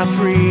earned my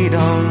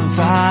freedom,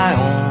 I